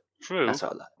haircut. True. That's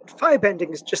all that.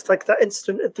 Firebending is just like that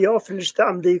incident at the orphanage that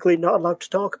I'm legally not allowed to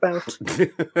talk about.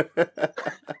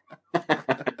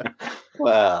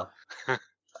 Well,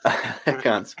 I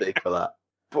can't speak for that.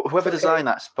 But whoever designed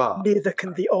that spot, Neither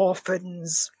can the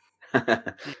orphans.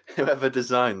 whoever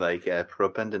designed like pro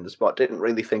bending the spot didn't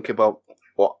really think about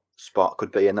what spot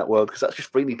could be in that world, because that's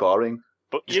just really boring.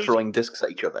 But just throwing discs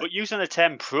at each other. But using the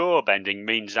term pro bending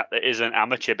means that there is an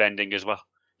amateur bending as well.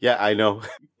 Yeah, I know.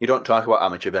 You don't talk about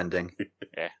amateur bending.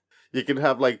 Yeah. You can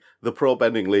have like the pro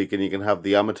bending league and you can have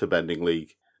the amateur bending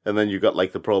league. And then you've got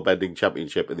like the pro bending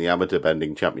championship and the amateur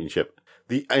bending championship.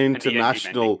 The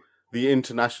international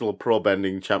pro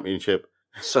bending championship.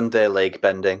 Sunday league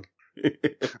bending.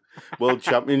 World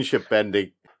championship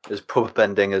bending. There's pub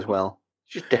bending as well.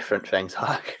 Just different things.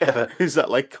 Is that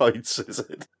like kites, is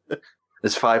it?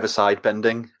 There's five-a-side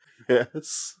bending.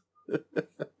 Yes.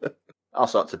 All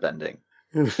sorts of bending.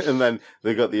 And then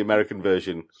they got the American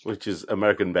version, which is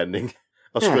American bending.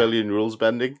 Australian rules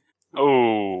bending.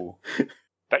 Oh.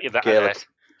 Bet you that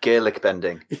Gaelic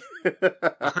bending.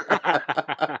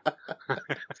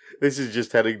 This is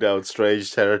just heading down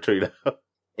strange territory now.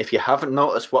 If you haven't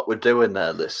noticed what we're doing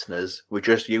there, listeners, we're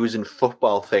just using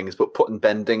football things but putting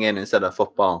bending in instead of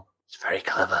football. It's very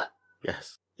clever.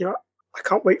 Yes. You know, I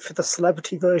can't wait for the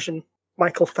celebrity version.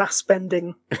 Michael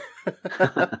Fassbending.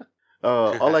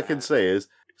 All I can say is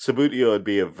Subbuteo would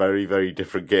be a very, very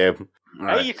different game.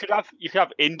 Right. Hey, you could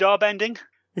have indoor bending.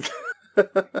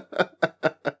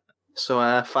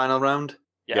 So, final round?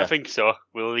 Yeah, I think so.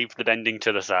 We'll leave the bending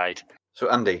to the side. So,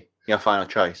 Andy, your final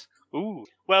choice. Ooh.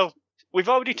 Well, we've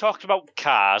already talked about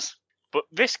cars, but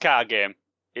this car game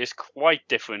is quite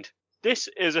different. This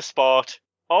is a sport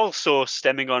also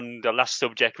stemming on the last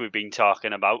subject we've been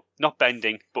talking about, not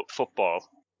bending, but football.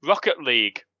 Rocket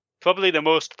League, probably the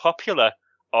most popular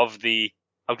of the,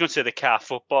 I was going to say the car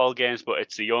football games, but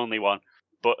it's the only one.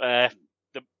 But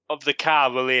of the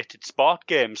car-related sport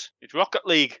games, it's Rocket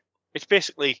League. It's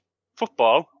basically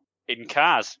football in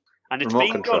cars. And it's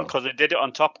been done because they did it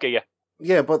on Top Gear.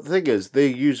 Yeah, but the thing is, they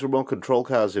use remote control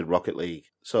cars in Rocket League.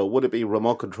 So would it be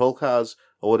remote control cars,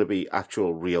 or would it be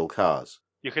actual real cars?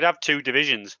 You could have two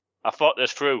divisions. I thought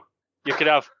this through. You could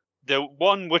have the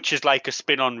one which is like a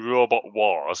spin-on Robot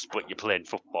Wars, but you're playing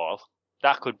football.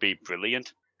 That could be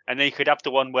brilliant. And then you could have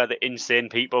the one where the insane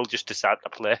people just decide to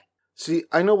play. See,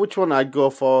 I know which one I'd go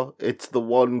for. It's the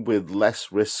one with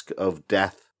less risk of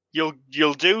death.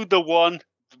 You'll do the one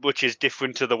which is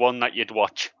different to the one that you'd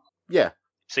watch. Yeah.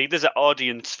 See, there's an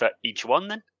audience for each one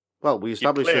then. Well, we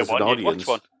established there's an audience.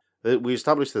 We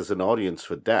established there's an audience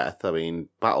for death. I mean,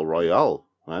 Battle Royale,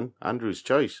 man. Andrew's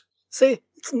choice. See,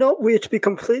 it's not weird to be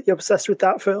completely obsessed with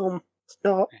that film. It's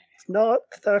not. The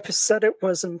therapist said it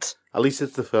wasn't. At least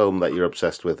it's the film that you're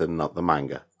obsessed with and not the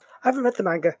manga. I haven't read the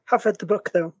manga. I've read the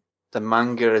book, though. The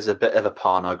manga is a bit of a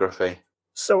pornography.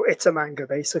 So it's a manga,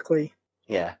 basically.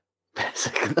 Yeah,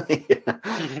 basically.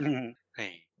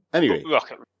 Anyway,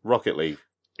 Rocket League.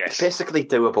 Yes. It's basically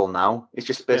doable now. It's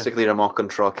just basically remote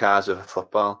control cars with a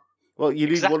football. Well, you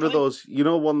need one of those,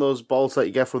 one of those balls that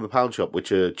you get from the pound shop,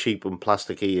 which are cheap and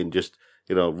plasticky and just,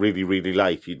 really, really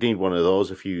light. You need one of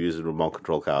those if you use remote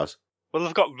control cars. Well,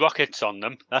 they've got rockets on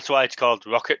them. That's why it's called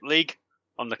Rocket League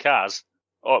on the cars.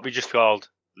 Or it'd be just called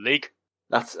League.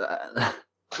 That's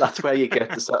where you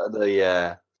get the sort of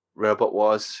the Robot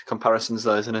Wars comparisons,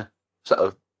 though, isn't it? Sort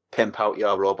of pimp out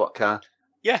your robot car.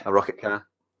 Yeah. A rocket car.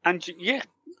 And, yeah,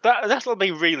 that'll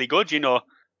be really good,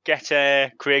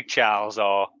 Get Craig Charles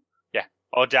or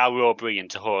Daryl O'Brien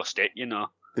to host it,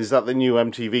 Is that the new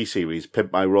MTV series,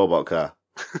 Pimp My Robot Car?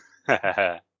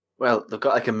 Well, they've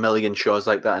got like 1 million shows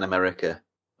like that in America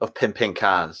of pimping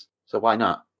cars. So why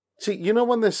not? See, you know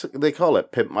when they call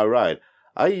it Pimp My Ride?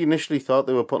 I initially thought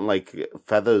they were putting, like,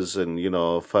 feathers and,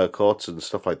 fur coats and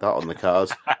stuff like that on the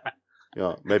cars.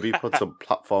 Maybe put some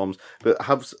platforms, but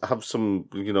have some,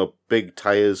 big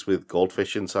tyres with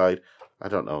goldfish inside. I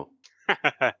don't know.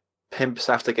 Pimps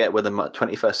have to get with the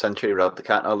 21st century, Rob. They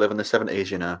can't all live in the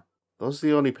 70s, Those are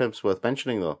the only pimps worth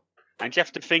mentioning, though. And you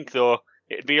have to think, though,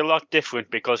 it'd be a lot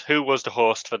different because who was the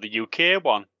host for the UK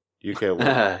one? UK one.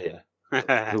 Yeah.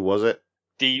 Who was it?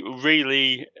 The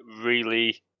really,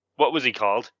 really... What was he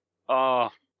called? Oh,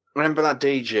 Remember that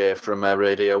DJ from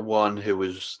Radio 1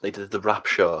 they did the rap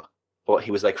show, but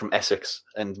he was like from Essex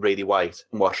and really white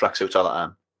and wore tracksuits all the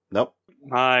time? Nope.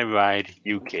 My Ride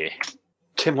UK.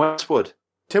 Tim Westwood.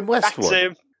 Tim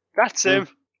Westwood? That's him.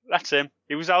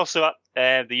 He was also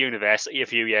at the university a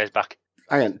few years back.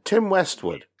 Hang on, Tim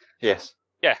Westwood? Yes.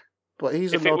 Yeah. But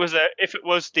he's if it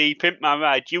was the Pimp My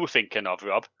Ride you were thinking of,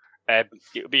 Rob, it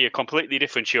would be a completely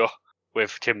different show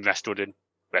with Tim Westwood and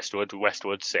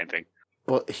Westwood, same thing.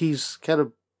 But he's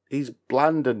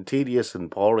bland and tedious and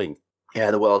boring. Yeah,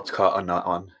 the world's caught on that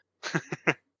one.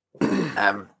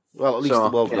 Well, at least the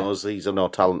world knows he's a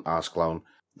no-talent arse clown.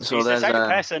 So he's the there's type of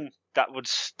person that would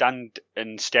stand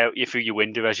and stare at you through your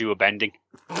window as you were bending.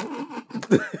 I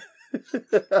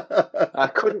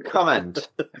couldn't comment.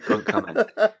 So I'm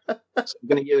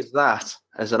going to use that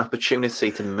as an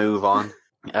opportunity to move on.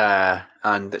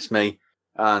 And it's me.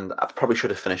 And I probably should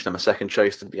have finished on my second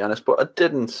choice, to be honest, but I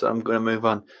didn't, so I'm going to move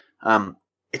on.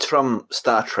 It's from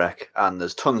Star Trek, and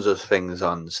there's tons of things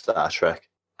on Star Trek.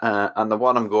 And the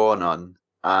one I'm going on,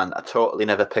 and I totally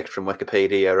never picked from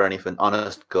Wikipedia or anything,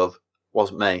 honest gov,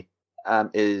 wasn't me,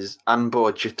 is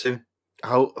Anbo Jitsu.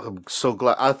 I'm so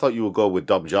glad. I thought you would go with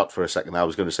Dom Jot for a second. I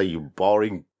was going to say you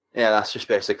boring. Yeah, that's just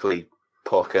basically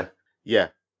poker. Yeah.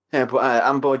 Yeah, but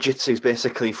Anbo Jitsu is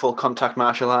basically full contact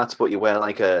martial arts, but you wear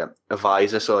like a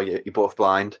visor, so you're both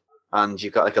blind, and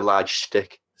you've got like a large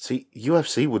stick. See,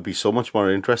 UFC would be so much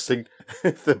more interesting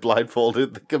if they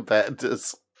blindfolded the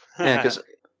competitors. Yeah, because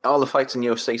all the fights in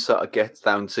UFC sort of get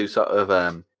down to sort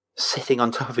of sitting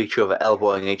on top of each other,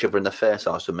 elbowing each other in the face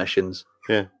or submissions.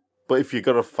 Yeah, but if you've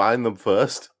got to find them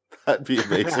first, that'd be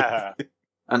amazing.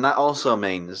 And that also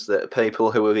means that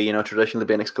people who are, traditionally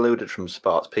being excluded from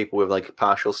sports, people with like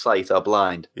partial sight or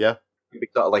blind, yeah, be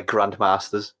sort of like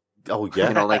grandmasters. Oh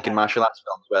yeah, like in martial arts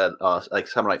films or like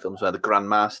samurai films, where the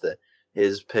grandmaster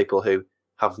is people who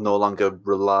have no longer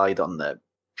relied on the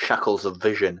shackles of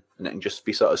vision and it can just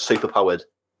be sort of superpowered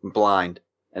and blind.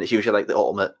 And it's usually like the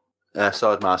ultimate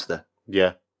sword master.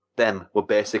 Yeah, them would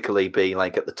basically be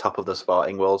like at the top of the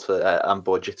sporting world for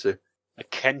Anbo Jitsu. A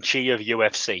Kenchi of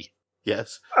UFC.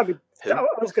 Yes. I mean, I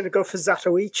was going to go for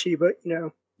Zatoichi, but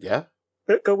Yeah.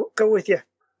 But go with your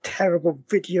terrible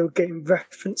video game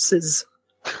references.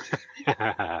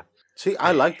 See,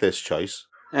 I like this choice.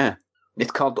 Yeah.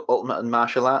 It's called the Ultimate in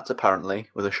Martial Arts, apparently,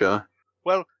 with a show.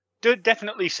 Well, it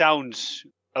definitely sounds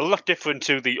a lot different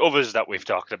to the others that we've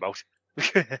talked about.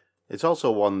 It's also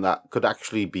one that could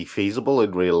actually be feasible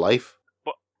in real life.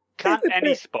 But can't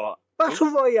any sport...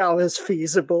 Battle Royale is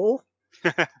feasible.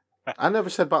 I never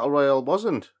said Battle Royale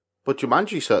wasn't, but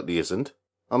Jumanji certainly isn't,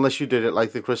 unless you did it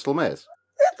like the Crystal Maze.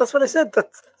 Yeah, that's what I said.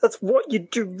 That's what you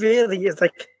do really, is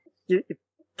like you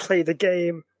play the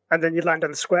game and then you land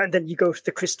on the square and then you go to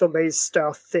the Crystal Maze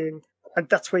style thing, and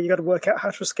that's where you got to work out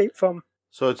how to escape from.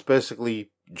 So it's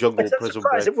basically Jungle Prison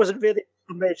Break. It wasn't really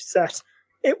a major set.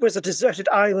 It was a deserted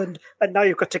island, and now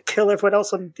you've got to kill everyone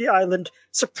else on the island.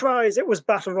 Surprise, it was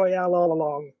Battle Royale all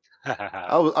along.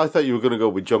 I thought you were going to go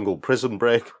with Jungle Prison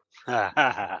Break.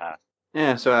 Yeah,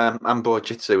 so Anbo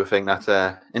Jitsu, I think that's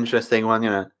an interesting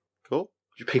one, Cool.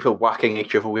 People whacking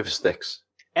each other with sticks.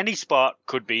 Any sport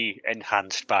could be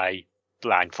enhanced by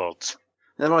blindfolds.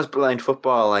 There was blind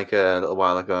football like a little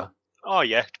while ago. Oh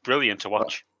yeah, it's brilliant to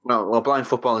watch. Well, blind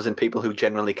football is in people who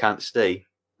generally can't see,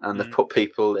 and they've put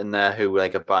people in there who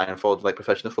like are blindfolded like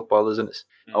professional footballers, and it's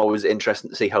always interesting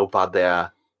to see how bad they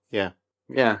are. Yeah.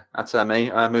 Yeah, that's me.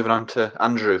 Moving on to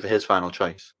Andrew for his final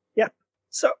choice. Yeah.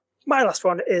 So my last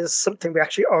one is something we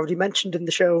actually already mentioned in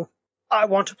the show. I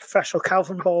want a professional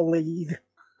Calvin Ball league.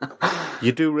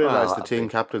 You do realise the team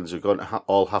captains are going to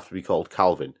all have to be called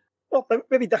Calvin. Well,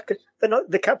 maybe that could. They're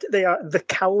not the captain. They are the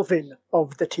Calvin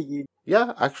of the team.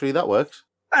 Yeah, actually, that works.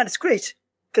 And it's great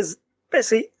because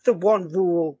basically the one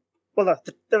rule. Well,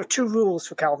 there are two rules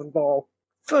for Calvin Ball.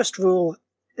 First rule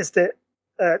is that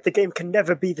the game can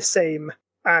never be the same,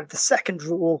 and the second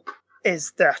rule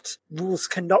is that rules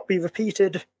cannot be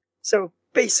repeated. So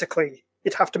basically,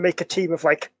 you'd have to make a team of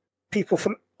like people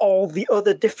from all the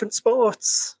other different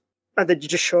sports, and then you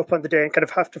just show up on the day and kind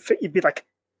of have to fit. You'd be like,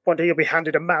 one day you'll be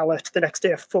handed a mallet, the next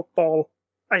day a football,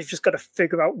 and you've just got to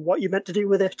figure out what you're meant to do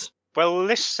with it. Well,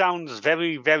 this sounds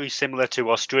very, very similar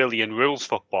to Australian rules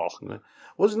football.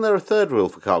 Wasn't there a third rule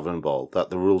for Calvin Ball, that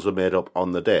the rules are made up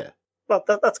on the day? Well,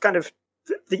 that's kind of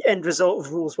the end result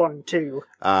of rules 1 and 2.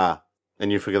 Ah,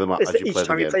 and you figure them out Is as that you play each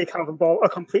time the you game. play Calvin Ball, a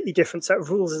completely different set of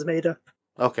rules is made up.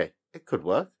 Okay, it could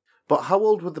work. But how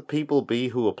old would the people be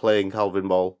who are playing Calvin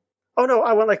Ball? Oh no,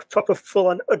 I want like proper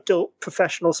full-on adult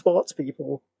professional sports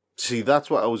people. See, that's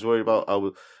what I was worried about.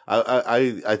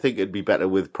 I think it'd be better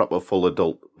with proper full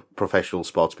adult professional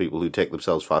sports people who take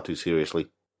themselves far too seriously.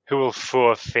 Who will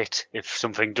throw a fit if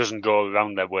something doesn't go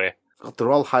around their way. God,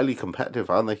 they're all highly competitive,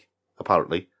 aren't they?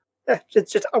 Apparently. Yeah,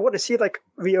 just I want to see like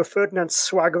Rio Ferdinand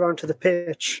swagger onto the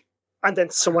pitch, and then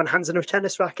someone hands him a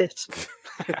tennis racket.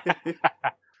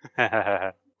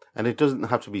 And it doesn't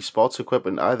have to be sports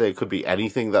equipment either. It could be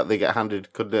anything that they get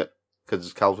handed, couldn't it? Because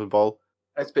it's Calvin Ball.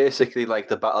 It's basically like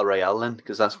the Battle Royale then,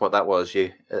 because that's what that was.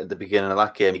 You at the beginning of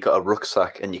that game, you got a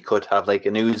rucksack, and you could have like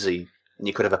an Uzi, and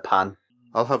you could have a pan.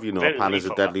 I'll have you know, a pan is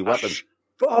a deadly weapon.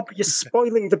 Bob, you're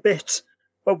spoiling the bit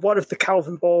where one of the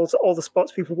Calvin Balls, all the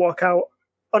sports people walk out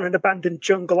on an abandoned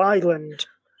jungle island,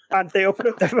 and they open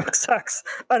up their rucksacks,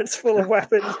 and it's full of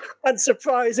weapons, and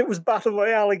surprise, it was Battle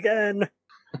Royale again.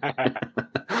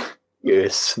 You're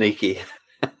sneaky.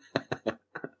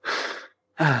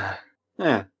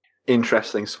 Yeah,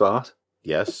 interesting spot.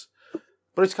 Yes.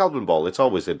 But it's Calvin Ball. It's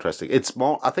always interesting.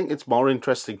 I think it's more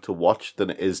interesting to watch than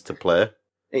it is to play.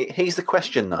 Here's the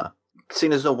question, though.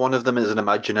 Seeing as though one of them is an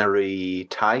imaginary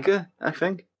tiger, I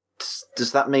think,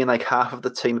 does that mean like half of the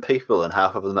team are people and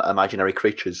half of them are imaginary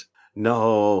creatures?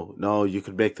 No, you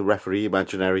could make the referee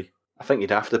imaginary. I think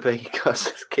you'd have to be,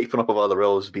 because keeping up with all the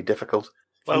rules would be difficult.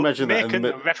 Well, imagine that making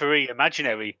the referee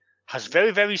imaginary has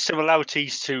very, very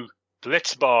similarities to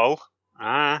Blitzball.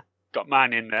 Got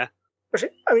mine in there. But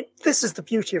I mean, this is the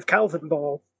beauty of Calvin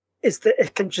Ball, is that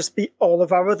it can just be all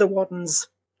of our other ones.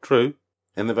 True.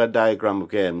 In the Venn diagram of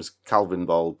games, Calvin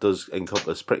Ball does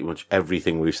encompass pretty much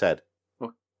everything we've said.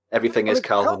 Everything is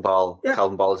Calvin Ball. Yeah.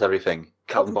 Calvin Ball is everything.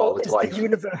 Calvin Ball is life. The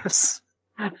universe.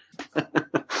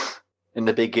 In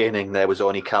the beginning, there was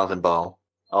only Calvin Ball.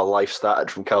 Our life started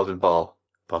from Calvin Ball.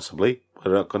 Possibly.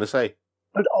 We're not going to say.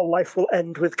 And all life will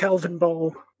end with Calvin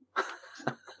Ball.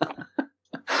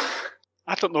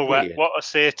 I don't know what to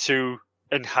say to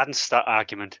enhance that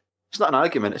argument. It's not an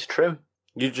argument, it's true.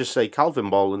 You just say Calvin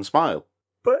Ball and smile.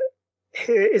 But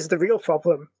here is the real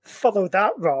problem. Follow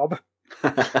that, Rob.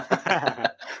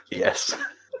 Yes.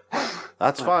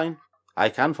 That's fine. I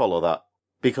can follow that.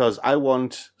 Because I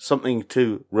want something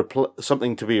to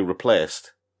be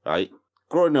replaced, right?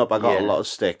 Growing up, I got a lot of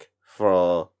stick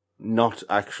for not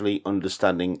actually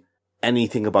understanding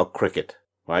anything about cricket,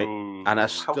 right? And I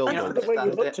still and for the way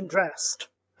you looked and dressed.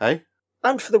 Hey?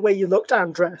 And for the way you looked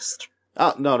and dressed.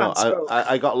 Oh, no.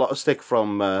 I got a lot of stick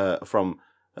from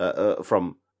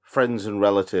friends and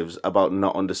relatives about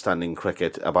not understanding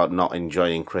cricket, about not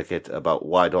enjoying cricket, about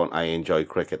why don't I enjoy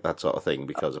cricket, that sort of thing,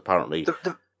 because apparently...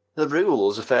 The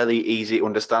rules are fairly easy to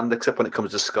understand, except when it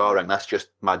comes to scoring. That's just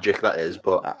magic, that is.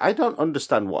 But I don't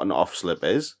understand what an off slip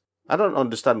is. I don't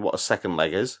understand what a second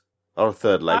leg is, or a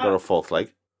third leg, or a fourth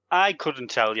leg. I couldn't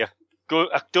tell you.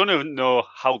 I don't even know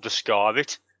how to score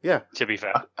it. Yeah. To be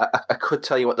fair. I could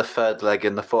tell you what the third leg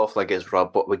and the fourth leg is,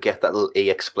 Rob, but we get that little E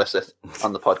explicit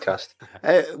on the podcast.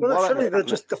 Well, actually, they're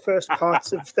just the first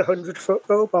parts of the 100-foot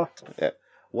robot. Yeah.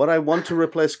 What I want to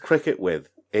replace cricket with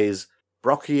is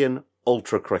Brockian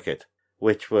Ultra Cricket,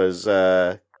 which was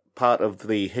part of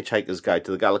the Hitchhiker's Guide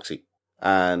to the Galaxy.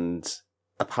 And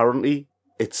apparently,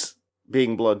 it's,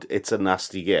 being blunt, it's a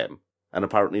nasty game. And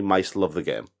apparently mice love the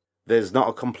game. There's not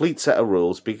a complete set of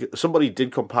rules, because somebody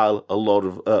did compile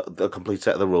a complete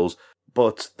set of the rules,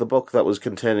 but the book that was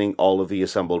containing all of the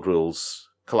assembled rules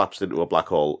collapsed into a black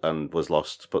hole and was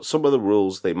lost. But some of the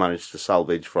rules they managed to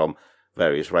salvage from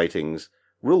various writings.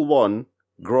 Rule 1,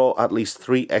 grow at least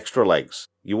 3 extra legs.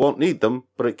 You won't need them,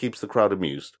 but it keeps the crowd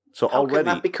amused. So How can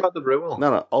that become the rule?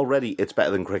 No, already it's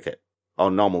better than cricket.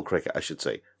 Or normal cricket, I should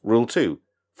say. Rule 2,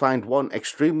 find one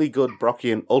extremely good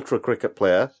Brockian Ultra Cricket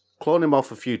player, clone him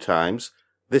off a few times.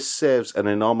 This saves an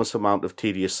enormous amount of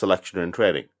tedious selection and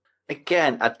training.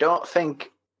 Again, I don't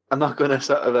think... I'm not going to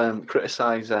sort of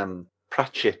criticise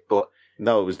Pratchett, but...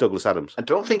 No, it was Douglas Adams. I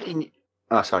don't think he...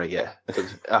 Oh, sorry, yeah.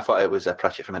 I thought it was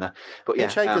Pratchett for a minute. But yeah,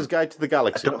 Hitchhiker's Guide to the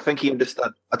Galaxy. I don't think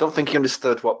he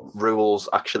understood what rules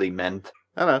actually meant.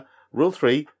 I know. Rule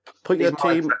 3, put your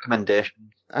team...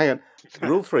 recommendation. Hang on.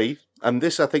 Rule 3, and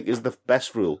this I think is the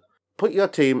best rule. Put your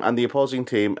team and the opposing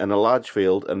team in a large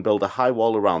field and build a high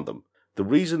wall around them. The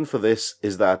reason for this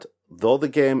is that, though the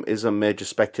game is a major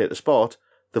spectator sport,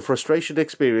 The frustration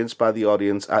experienced by the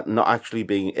audience at not actually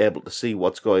being able to see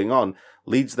what's going on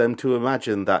leads them to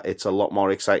imagine that it's a lot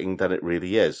more exciting than it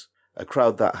really is. A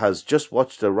crowd that has just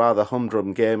watched a rather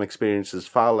humdrum game experiences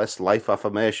far less life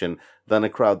affirmation than a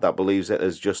crowd that believes it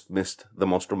has just missed the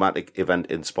most dramatic event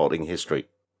in sporting history.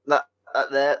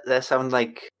 They sound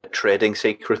like trading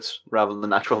secrets rather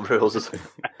than actual rules.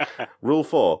 Rule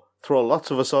 4. Throw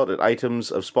lots of assorted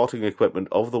items of sporting equipment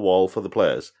over the wall for the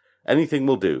players. Anything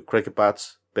will do. Cricket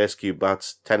bats, base cube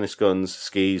bats, tennis guns,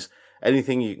 skis,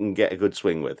 anything you can get a good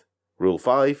swing with. Rule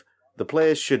 5. The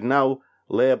players should now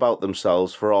lay about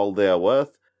themselves for all they are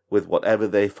worth with whatever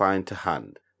they find to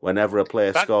hand. Whenever a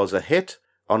player scores a hit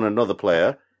on another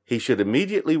player, he should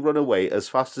immediately run away as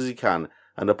fast as he can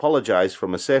and apologise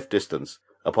from a safe distance.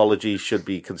 Apologies should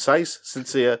be concise,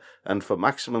 sincere, and for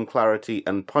maximum clarity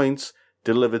and points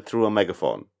delivered through a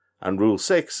megaphone. And Rule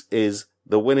 6 is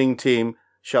the winning team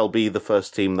shall be the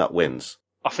first team that wins.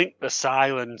 I think the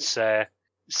silence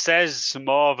says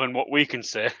more than what we can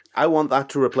say. I want that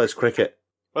to replace cricket.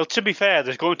 Well, to be fair,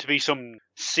 there's going to be some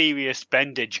serious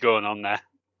bendage going on there.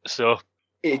 So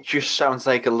it just sounds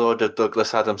like a load of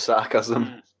Douglas Adams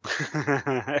sarcasm.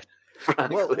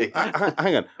 Frankly. Well,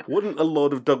 hang on. Wouldn't a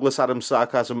load of Douglas Adams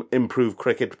sarcasm improve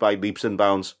cricket by leaps and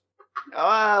bounds?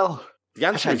 Well, the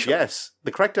answer is yes.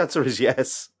 The correct answer is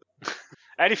yes.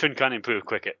 Anything can improve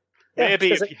cricket. Yeah,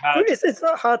 Maybe if you had... It's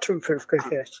not hard to improve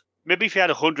cricket. Maybe if you had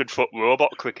 100-foot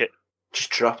robot cricket. Just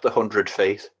dropped 100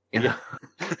 feet. You know?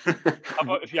 How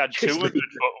about if you had 200-foot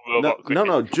robot cricket?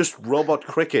 No, just robot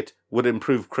cricket would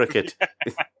improve cricket.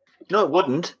 No, it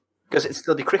wouldn't, because it'd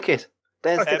still be cricket.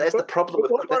 There's the problem.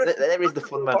 There is the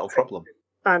fundamental problem.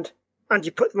 And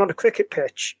you put them on a cricket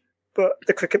pitch, but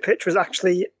the cricket pitch was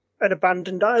actually an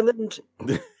abandoned island.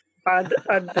 and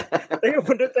they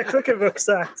opened up their cricket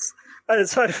rucksacks and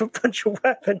inside of a bunch of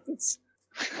weapons.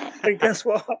 And guess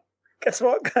what? Guys?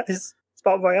 It's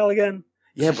about Royale again.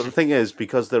 Yeah, but the thing is,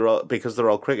 because they're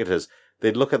all cricketers,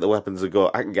 they'd look at the weapons and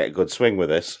go, "I can get a good swing with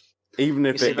this." Even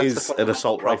if it is an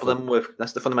assault rifle.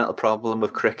 That's the fundamental problem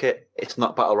with cricket. It's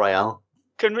not Battle Royale.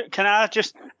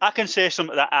 I can say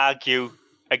something that argue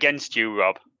against you,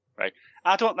 Rob. Right?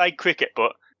 I don't like cricket,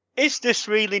 but is this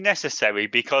really necessary?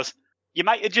 Because you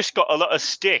might have just got a lot of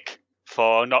stick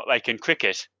for not liking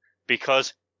cricket,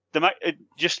 because they might have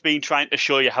just been trying to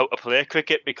show you how to play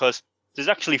cricket, because there's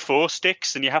actually 4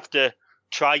 sticks and you have to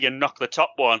try and knock the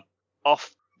top one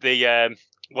off the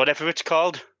whatever it's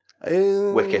called.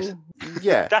 Wicket.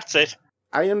 Yeah. That's it.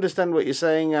 I understand what you're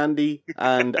saying, Andy,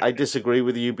 and I disagree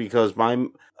with you because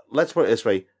let's put it this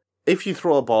way. If you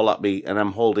throw a ball at me and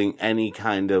I'm holding any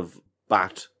kind of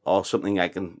bat or something I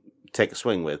can take a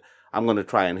swing with, I'm going to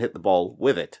try and hit the ball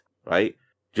with it, right?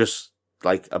 Just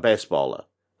like a baseballer.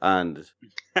 And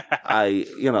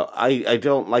I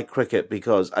don't like cricket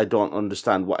because I don't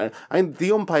understand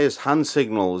the umpire's hand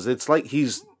signals. It's like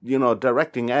he's,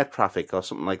 directing air traffic or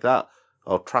something like that.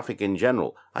 Or traffic in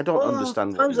general. I don't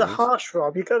understand what times are harsh,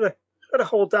 Rob. You gotta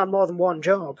hold down more than one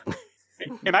job.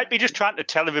 He might be just trying to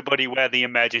tell everybody where the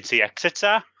emergency exits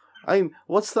are.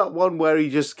 What's that one where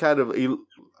he just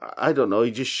I don't know,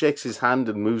 he just shakes his hand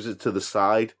and moves it to the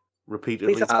side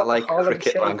repeatedly? I like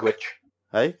cricket language.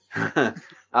 Hey? I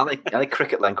like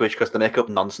cricket language because they make up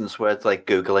nonsense words like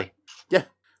googly. Yeah.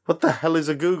 What the hell is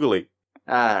a googly?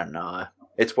 I don't know.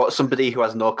 It's what somebody who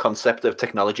has no concept of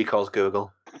technology calls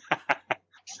Google.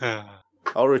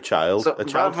 Or a child. So a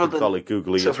child could call it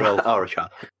googly as well. Or a child.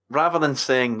 Rather than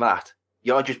saying that,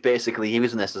 you're just basically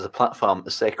using this as a platform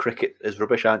to say cricket is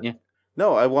rubbish, aren't you?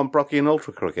 No, I want Brocky and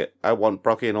Ultra Cricket. I want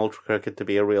Brocky and Ultra Cricket to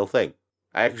be a real thing.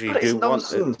 I actually do want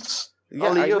it. Nonsense. Yeah,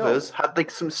 all the others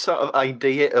had some sort of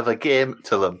idea of a game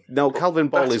to them. No, Calvin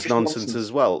Ball is nonsense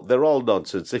as well. They're all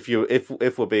nonsense if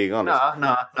we're being honest.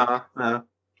 No.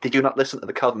 Did you not listen to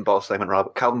the Calvin Ball segment,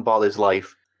 Robert? Calvin Ball is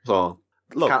life. So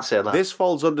look, can't say that. This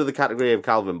falls under the category of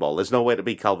Calvin Ball. There's no way to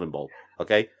be Calvin Ball.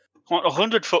 Okay. What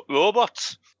 100-foot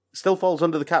robots? Still falls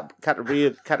under the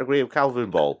category of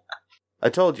Calvin Ball. I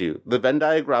told you the Venn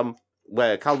diagram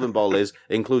where Calvin Ball is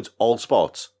includes all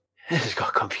sports. This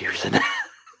got confusing.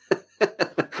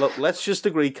 Look, let's just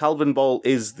agree Calvin Ball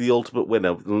is the ultimate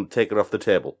winner and take it off the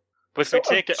table. But if we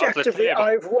take it off the table,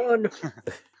 I've won.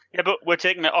 Yeah, but we're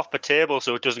taking it off the table,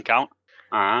 so it doesn't count.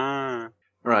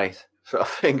 Right. So I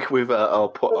think we've all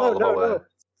put No.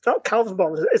 It's not Calvin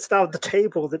Ball. It's now the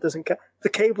table that doesn't count. The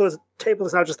table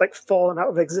is now just like fallen out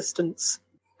of existence.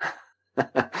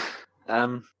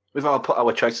 We've all put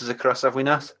our choices across, have we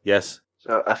not? Yes.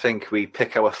 So I think we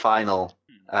pick our final,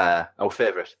 our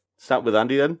favourite. Start with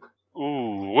Andy then.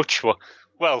 Ooh, which one?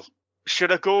 Well,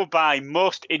 should I go by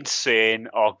most insane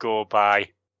or go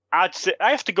by I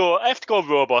have to go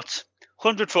robots.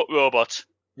 100-foot robots.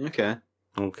 Okay.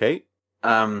 Okay.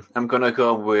 I'm gonna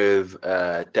go with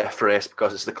Death Race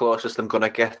because it's the closest I'm gonna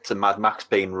get to Mad Max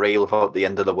being real without the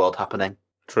end of the world happening.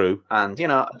 True. And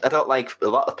I don't like a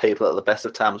lot of people at the best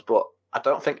of times, but I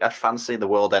don't think I'd fancy the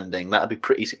world ending. That'd be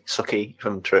pretty sucky, if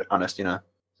I'm honest. So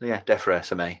yeah, Death Race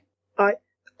for me.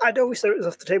 I'd always thought it was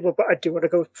off the table, but I do want to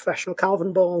go with professional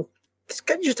Calvin Ball.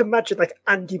 Can you just imagine like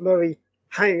Andy Murray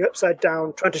hanging upside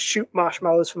down, trying to shoot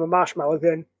marshmallows from a marshmallow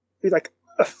gun with like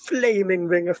a flaming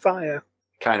ring of fire?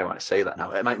 Kind of want to say that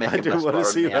now. It might make I him do less want to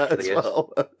boring see than he that as actually is.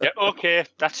 well. Yeah, okay,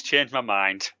 that's changed my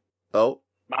mind. Oh.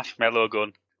 Marshmallow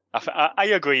gun. I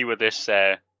agree with this,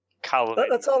 Calvin.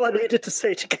 That's all I needed to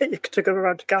say to get you to go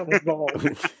around to Calvin Ball.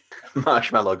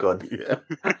 Marshmallow gun.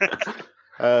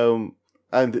 Yeah.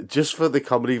 And just for the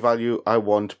comedy value, I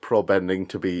want pro bending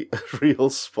to be a real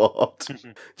sport.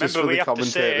 Just Remember, for the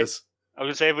commentators. I was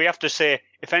going to say, we have to say,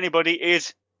 if anybody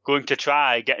is going to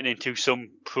try getting into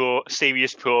some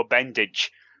serious pro bendage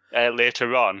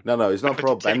later on. No, it's not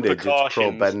pro bendage, it's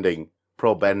pro bending.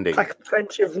 Pro bending. Like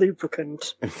plenty of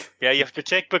lubricant. Yeah, you have to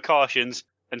take precautions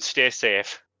and stay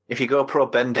safe. If you go pro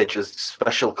bendage, there's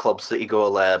special clubs that you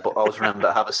go there, but always remember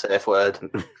to have a safe word.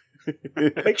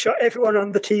 Make sure everyone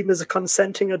on the team is a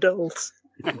consenting adult.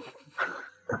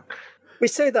 We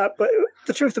say that, but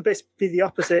the truth would basically be the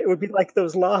opposite. It would be like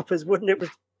those LARPers, wouldn't it? It was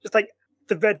just like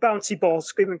the red bouncy ball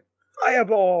screaming,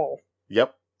 "Fireball!"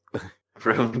 Yep.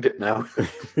 Ruined it now.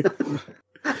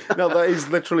 No, that is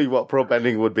literally what pro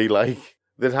bending would be like.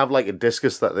 They'd have like a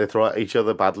discus that they throw at each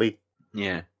other badly.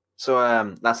 Yeah.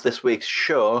 So that's this week's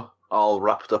show, all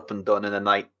wrapped up and done in a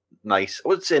nice, I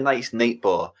wouldn't say nice, neat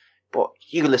bow, but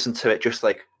you listen to it just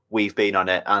like we've been on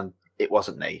it, and it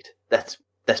wasn't neat. Let's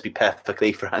be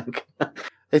perfectly frank.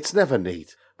 It's never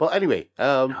neat. But anyway,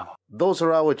 those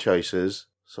are our choices.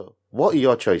 So what are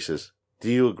your choices? Do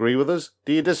you agree with us?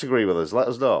 Do you disagree with us? Let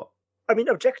us know. I mean,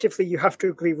 objectively, you have to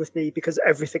agree with me because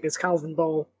everything is Calvin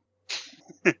Ball.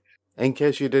 In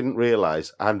case you didn't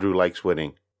realise, Andrew likes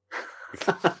winning.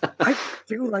 I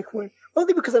do like winning.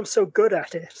 Only because I'm so good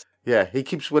at it. Yeah, he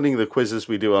keeps winning the quizzes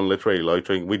we do on Literary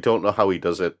Loitering. We don't know how he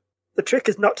does it. The trick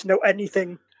is not to know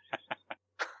anything.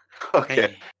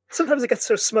 Okay. Sometimes I get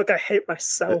so smug I hate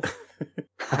myself.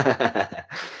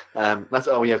 That's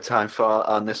all we have time for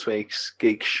on this week's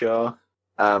Geek Show.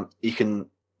 You can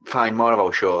find more of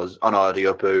our shows on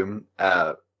Audio Boom.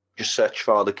 Just search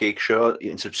for The Geek Show. You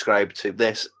can subscribe to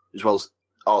this as well as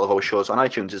all of our shows on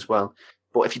iTunes as well.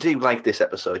 But if you do like this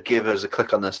episode, give us a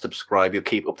click on the subscribe. You'll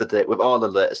keep up to date with all the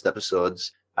latest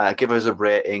episodes. Give us a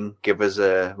rating, give us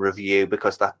a review,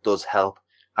 because that does help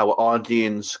our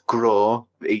audience grow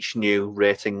with each new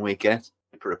rating we get.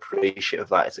 We're appreciative of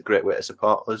that. It's a great way to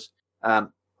support us.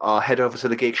 Or head over to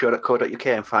thegeekshow.co.uk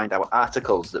and find our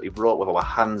articles that we wrote with our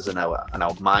hands and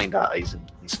our mind eyes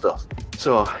and stuff.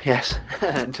 So, yes,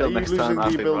 until next time. Are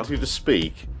you losing the ability to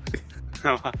speak?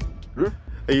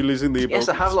 Are you losing the ability to speak? Yes,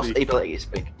 I have lost the ability to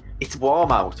speak. It's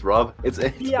warm out, Rob. It's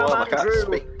Yeah, warm. I can't Andrew.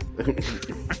 speak.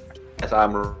 Yes,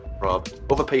 I'm Rob.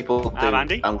 Other people do I'm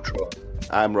Andy. outro.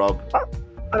 I'm Rob.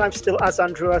 And I'm still as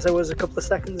Andrew as I was a couple of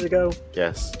seconds ago.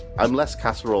 Yes. I'm less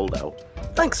casserole now.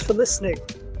 Thanks for listening.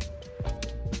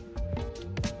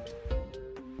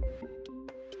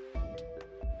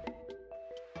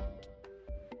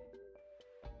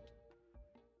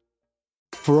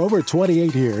 For over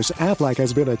 28 years, Aflac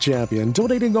has been a champion,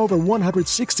 donating over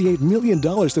 $168 million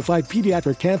to fight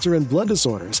pediatric cancer and blood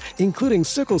disorders, including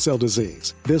sickle cell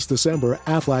disease. This December,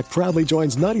 Aflac proudly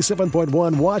joins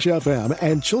 97.1 Wash FM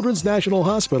and Children's National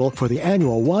Hospital for the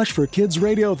annual Wash for Kids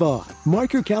Radiothon.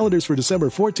 Mark your calendars for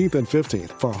December 14th and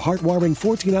 15th for a heartwarming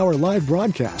 14-hour live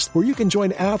broadcast where you can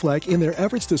join Aflac in their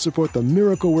efforts to support the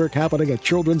miracle work happening at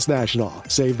Children's National.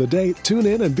 Save the date, tune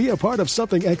in, and be a part of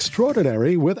something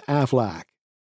extraordinary with Aflac.